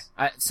 That's Okay.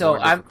 So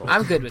more I'm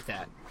difficult. good with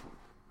that.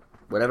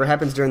 Whatever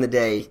happens during the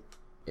day,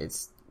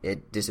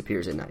 it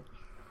disappears at night.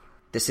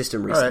 The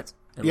system resets. All right.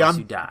 Unless Yeah,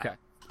 you die. Okay.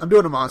 I'm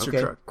doing a monster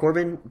Okay, truck.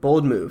 Corbin,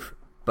 bold move,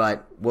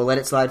 but we'll let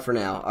it slide for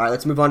now. All right,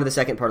 let's move on to the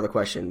second part of the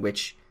question,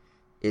 which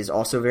is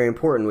also very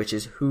important, which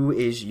is who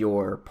is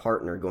your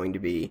partner going to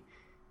be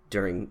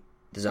during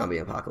the zombie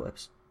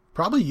apocalypse?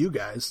 Probably you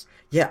guys.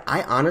 Yeah,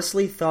 I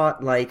honestly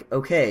thought,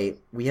 okay,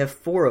 we have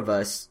 4 of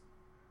us.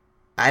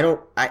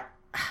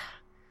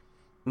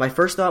 My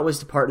first thought was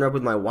to partner up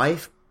with my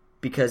wife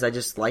because I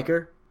just like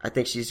her. I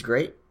think she's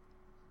great.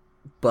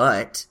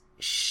 But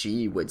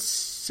she would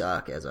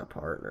suck as a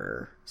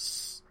partner.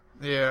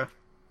 Yeah.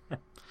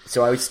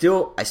 So I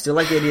still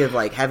like the idea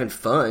of having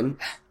fun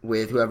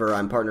with whoever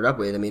I'm partnered up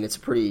with. I mean, it's a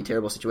pretty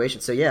terrible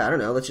situation. So yeah, I don't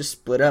know. Let's just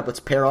split up. Let's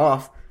pair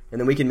off, and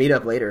then we can meet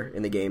up later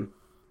in the game.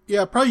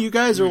 Yeah, probably you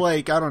guys are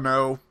I don't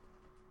know,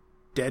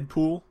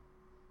 Deadpool.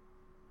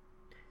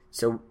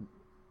 So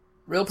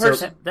Real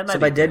person. That might so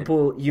be by good.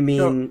 Deadpool, you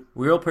mean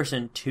Real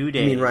person 2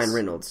 days. you mean Ryan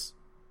Reynolds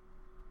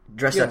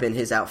dressed Yeah. up in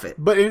his outfit?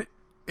 But in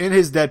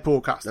his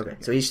Deadpool costume. Okay,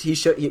 so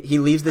he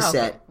leaves the Okay,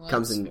 set, well,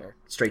 comes that's in fair.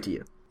 straight to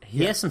you.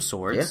 He has some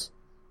swords. Yeah.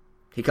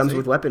 He comes See?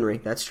 with weaponry.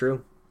 That's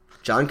true.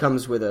 John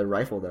comes with a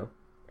rifle though,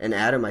 and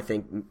Adam I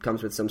think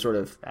comes with some sort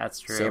of That's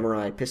true.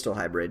 samurai pistol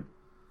hybrid.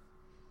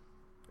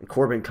 And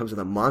Corbin comes with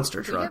a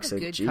monster truck. have a So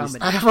good geez,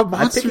 combination. I have a I'm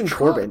monster picking truck.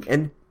 Corbin,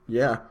 and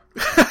yeah,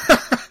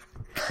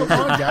 Come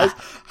on, guys.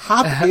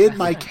 Hop in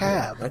my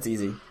cab. that's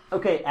easy.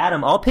 Okay,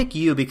 Adam, I'll pick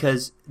you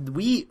because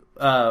we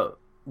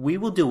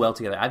will do well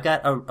together. I've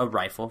got a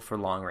rifle for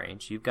long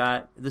range. You've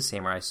got the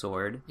samurai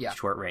sword, Yeah.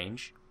 short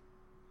range.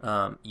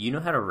 You know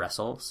how to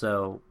wrestle,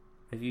 so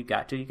if you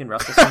got to, you can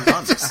wrestle some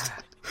zombies.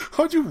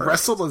 How'd you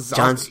wrestle a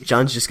zombie?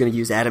 John's just going to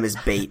use Adam as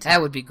bait.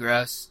 That would be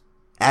gross.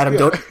 Adam,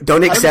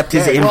 don't accept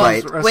his dead.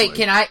 invite. Well, Wait,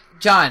 can I,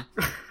 John,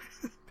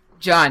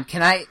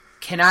 can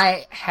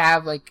I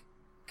have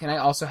can I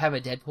also have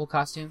a Deadpool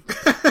costume?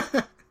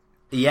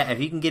 Yeah, if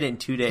you can get it in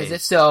 2 days, Because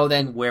if so,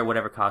 then wear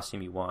whatever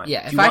costume you want.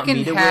 Yeah, Do if you I want can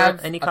me to have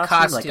wear any a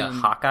costume, like a costume-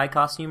 Hawkeye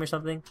costume or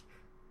something,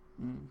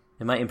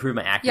 it might improve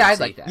my accuracy. yeah, I'd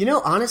like that. You know,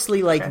 honestly,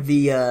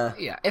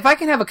 Yeah, if I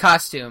can have a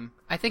costume,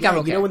 I think I'm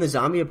okay. You know, when the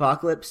zombie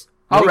apocalypse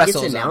I'll when it gets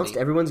wrestle a announced,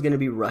 zombie. everyone's going to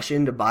be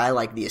rushing to buy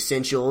the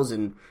essentials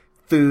and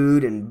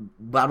food and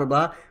blah blah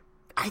blah.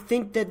 I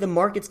think that the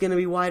market's going to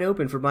be wide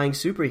open for buying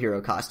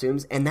superhero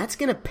costumes, and that's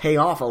going to pay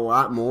off a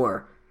lot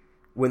more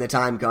when the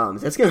time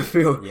comes. That's going to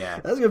feel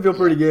that's going to feel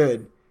pretty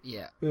good.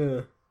 Yeah.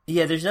 Yeah.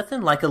 Yeah, there's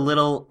nothing like a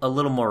little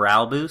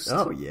morale boost.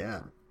 Oh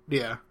yeah.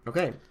 Yeah.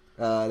 Okay.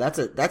 That's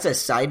a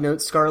side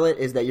note, Scarlett,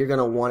 is that you're going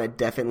to want to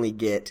definitely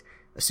get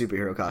a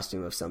superhero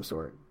costume of some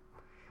sort.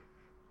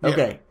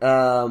 Okay.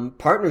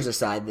 Partners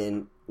aside,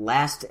 then,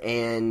 last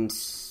and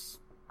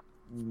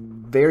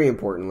very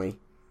importantly,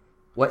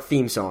 what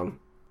theme song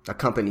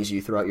accompanies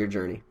you throughout your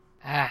journey?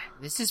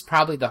 This is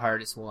probably the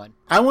hardest one.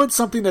 I want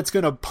something that's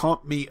going to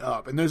pump me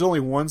up. And there's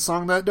only one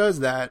song that does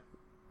that.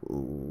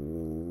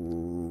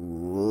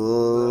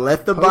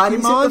 Let the bodies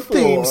hit the Pokemon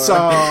floor. theme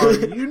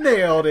song. You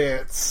nailed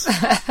it.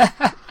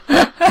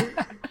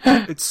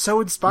 It's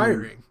so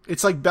inspiring.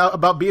 It's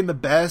about being the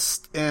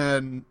best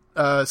and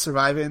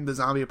surviving the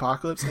zombie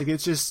apocalypse.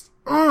 It's just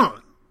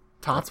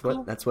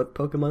topical. That's what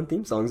Pokemon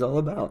theme song's all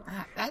about.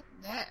 That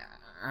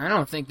I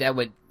don't think that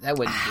wouldn't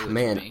do it for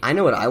Man, me. I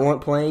know what I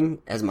want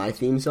playing as my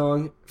theme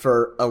song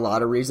for a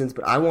lot of reasons,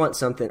 but I want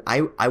something.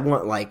 I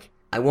want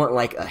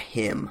a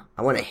hymn.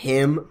 I want a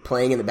hymn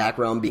playing in the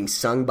background, being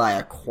sung by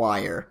a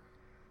choir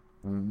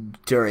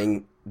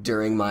during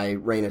my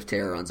reign of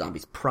terror on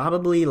zombies.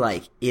 Probably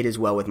 "It Is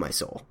Well With My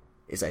Soul"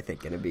 is I think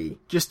going to be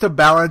Just to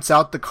balance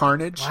out the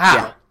carnage.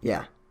 Wow.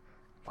 yeah.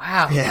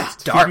 Wow. Yeah.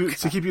 It's dark.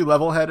 To keep you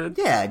level-headed.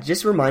 Yeah,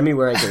 just remind me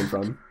where I came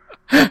from.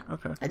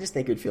 Okay. I just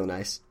think it would feel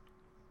nice.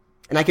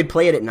 And I could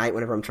play it at night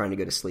whenever I'm trying to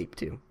go to sleep,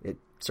 too. It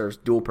serves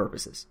dual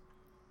purposes.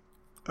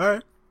 All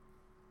right.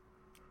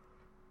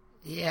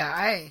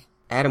 Yeah,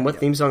 Adam, what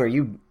theme song are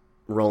you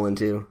rolling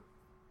to?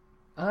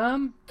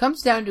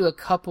 comes down to a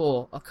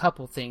couple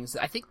things.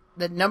 I think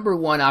the number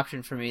one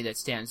option for me that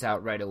stands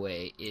out right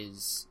away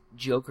is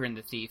Joker and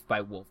the Thief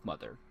by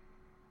Wolfmother.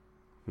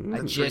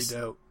 That's pretty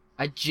dope.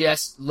 I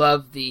just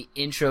love the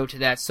intro to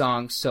that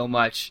song so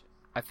much.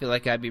 I feel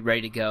like I'd be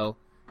ready to go.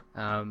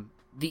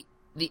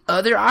 The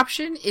other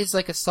option is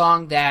a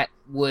song that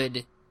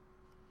would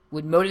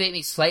motivate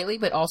me slightly,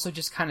 but also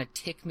just kind of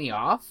tick me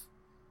off.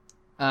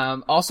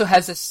 Also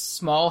has a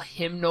small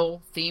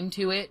hymnal theme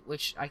to it,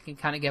 which I can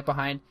kind of get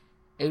behind.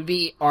 It would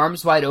be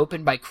Arms Wide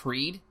Open by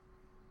Creed.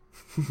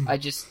 I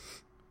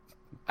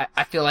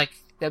feel like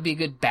that'd be a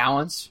good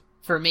balance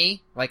for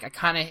me. Like,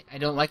 I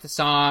don't like the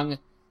song.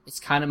 It's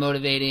kind of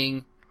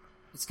motivating.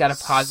 It's got a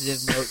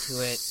positive note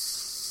to it.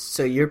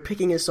 So you're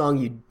picking a song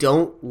you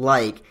don't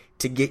like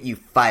to get you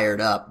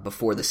fired up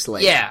before the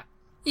slate. Yeah.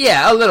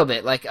 Yeah, a little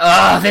bit. Like,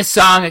 oh, this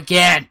song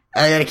again.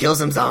 I gotta kill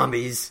some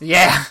zombies.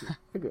 Yeah.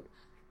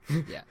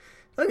 Yeah.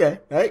 Okay,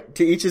 all right.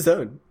 To each his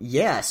own.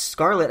 Yeah,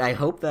 Scarlett. I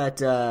hope that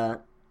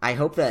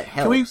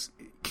helps.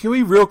 Can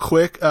we real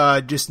quick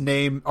just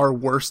name our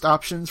worst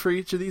options for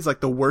each of these?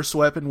 Like the worst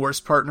weapon,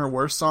 worst partner,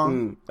 worst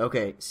song?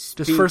 Okay.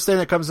 Just first thing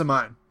that comes to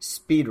mind.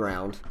 Speed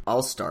round.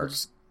 I'll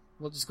start.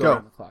 We'll just go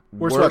around the clock.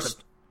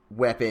 Worst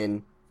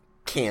weapon,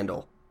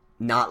 candle.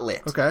 Not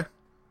lit. Okay.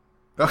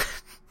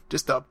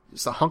 Just a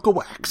hunk of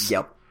wax.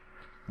 Yep.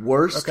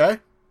 Worst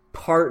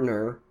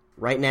partner,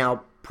 right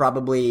now,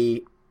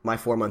 probably my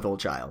 4-month-old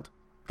child.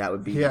 That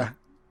would be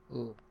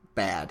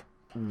bad.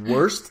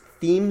 Worst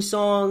theme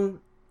song,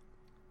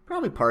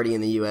 probably Party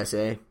in the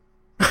USA.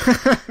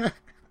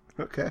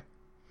 Okay.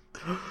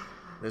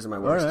 Those are my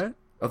worst. All right.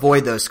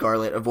 Avoid those,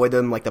 Scarlett. Avoid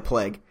them like the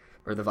plague.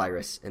 Or the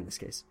virus, in this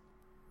case.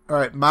 All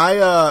right.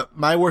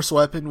 My worst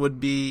weapon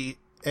would be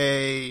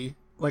a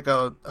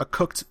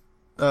cooked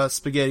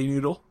spaghetti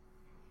noodle.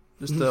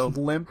 Just a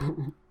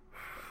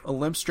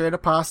limp straight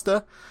of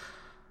pasta.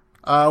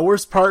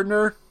 Worst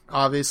partner,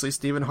 obviously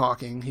Stephen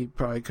Hawking. He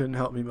probably couldn't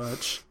help me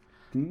much.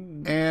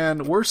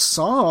 And worst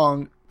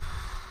song,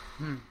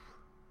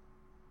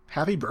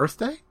 Happy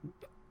Birthday?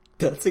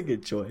 That's a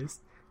good choice.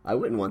 I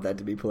wouldn't want that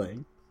to be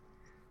playing.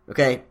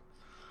 Okay,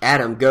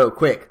 Adam, go,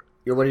 quick.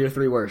 What are your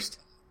 3 worst?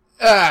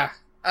 I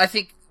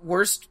think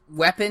worst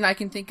weapon I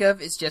can think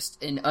of is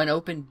just an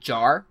unopened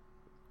jar.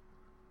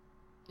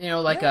 You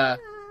know, like a...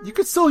 You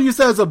could still use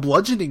that as a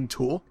bludgeoning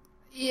tool.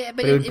 Yeah,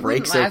 but it would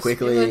break so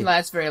quickly. It wouldn't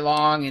last very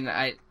long, and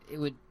I'd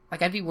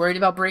be worried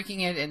about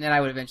breaking it, and then I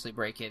would eventually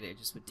break it. It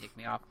just would tick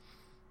me off.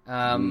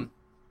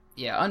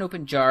 Yeah,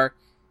 unopened jar.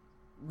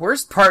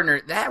 Worst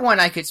partner, that one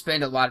I could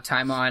spend a lot of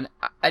time on.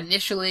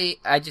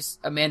 Initially,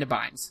 Amanda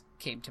Bynes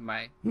came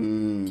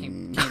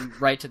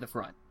right to the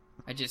front.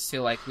 I just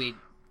feel like we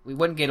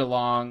wouldn't get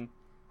along.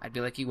 I'd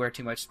be like, you wear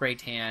too much spray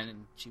tan,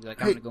 and she'd be like,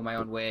 I'm gonna go my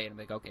own way, and I'm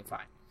like, okay, fine.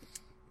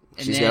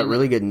 And She's got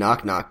really good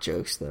knock-knock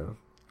jokes, though.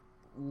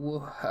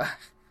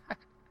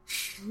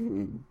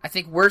 I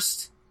think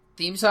worst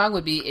theme song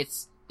would be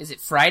is it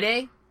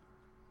Friday?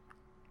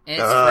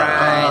 It's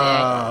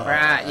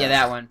Friday. Yeah,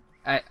 that one.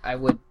 I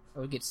would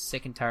get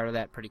sick and tired of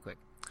that pretty quick.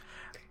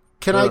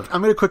 I'm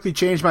going to quickly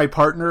change my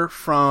partner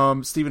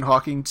from Stephen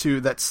Hawking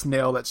to that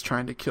snail that's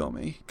trying to kill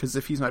me. Because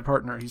if he's my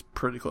partner, he's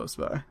pretty close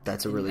by.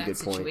 That's a really good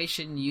point. In that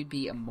situation, you'd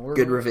be immortal.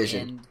 Good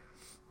revision. And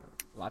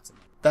lots of.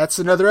 That's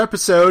another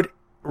episode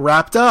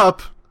wrapped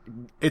up.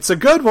 It's a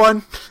good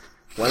one.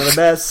 One of the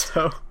best.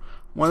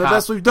 One of the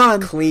best we've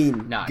done.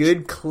 Clean. Notch.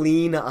 Good,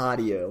 clean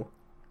audio.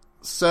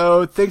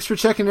 So, thanks for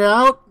checking it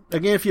out.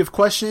 Again, if you have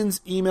questions,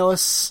 email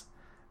us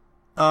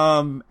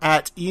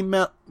at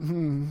email...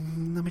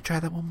 let me try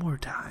that one more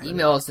time.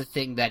 Email is the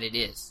thing that it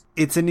is.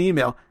 It's an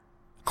email.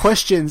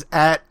 Questions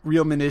at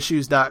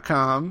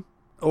realmenissues.com,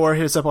 or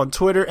hit us up on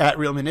Twitter at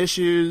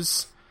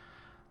realmenissues.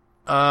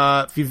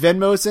 If you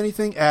Venmo us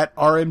anything, at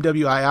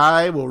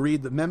RMWII, we'll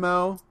read the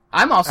memo.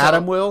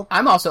 Adam will.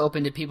 I'm also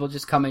open to people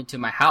just coming to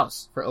my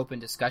house for open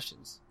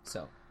discussions.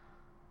 So,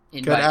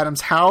 go to Adam's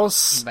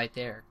house. Invite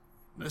there.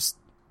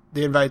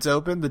 The invite's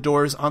open. The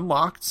door is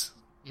unlocked.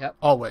 Yep.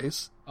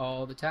 Always.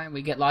 All the time.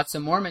 We get lots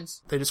of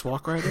Mormons. They just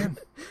walk right in.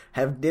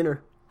 Have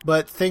dinner.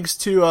 But thanks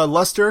to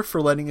Luster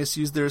for letting us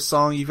use their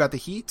song, You've Got the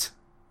Heat.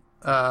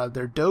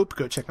 They're dope.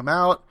 Go check them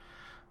out.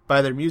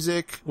 Buy their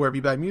music wherever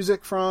you buy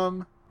music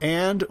from.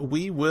 And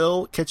we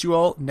will catch you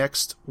all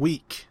next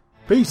week.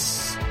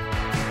 Peace.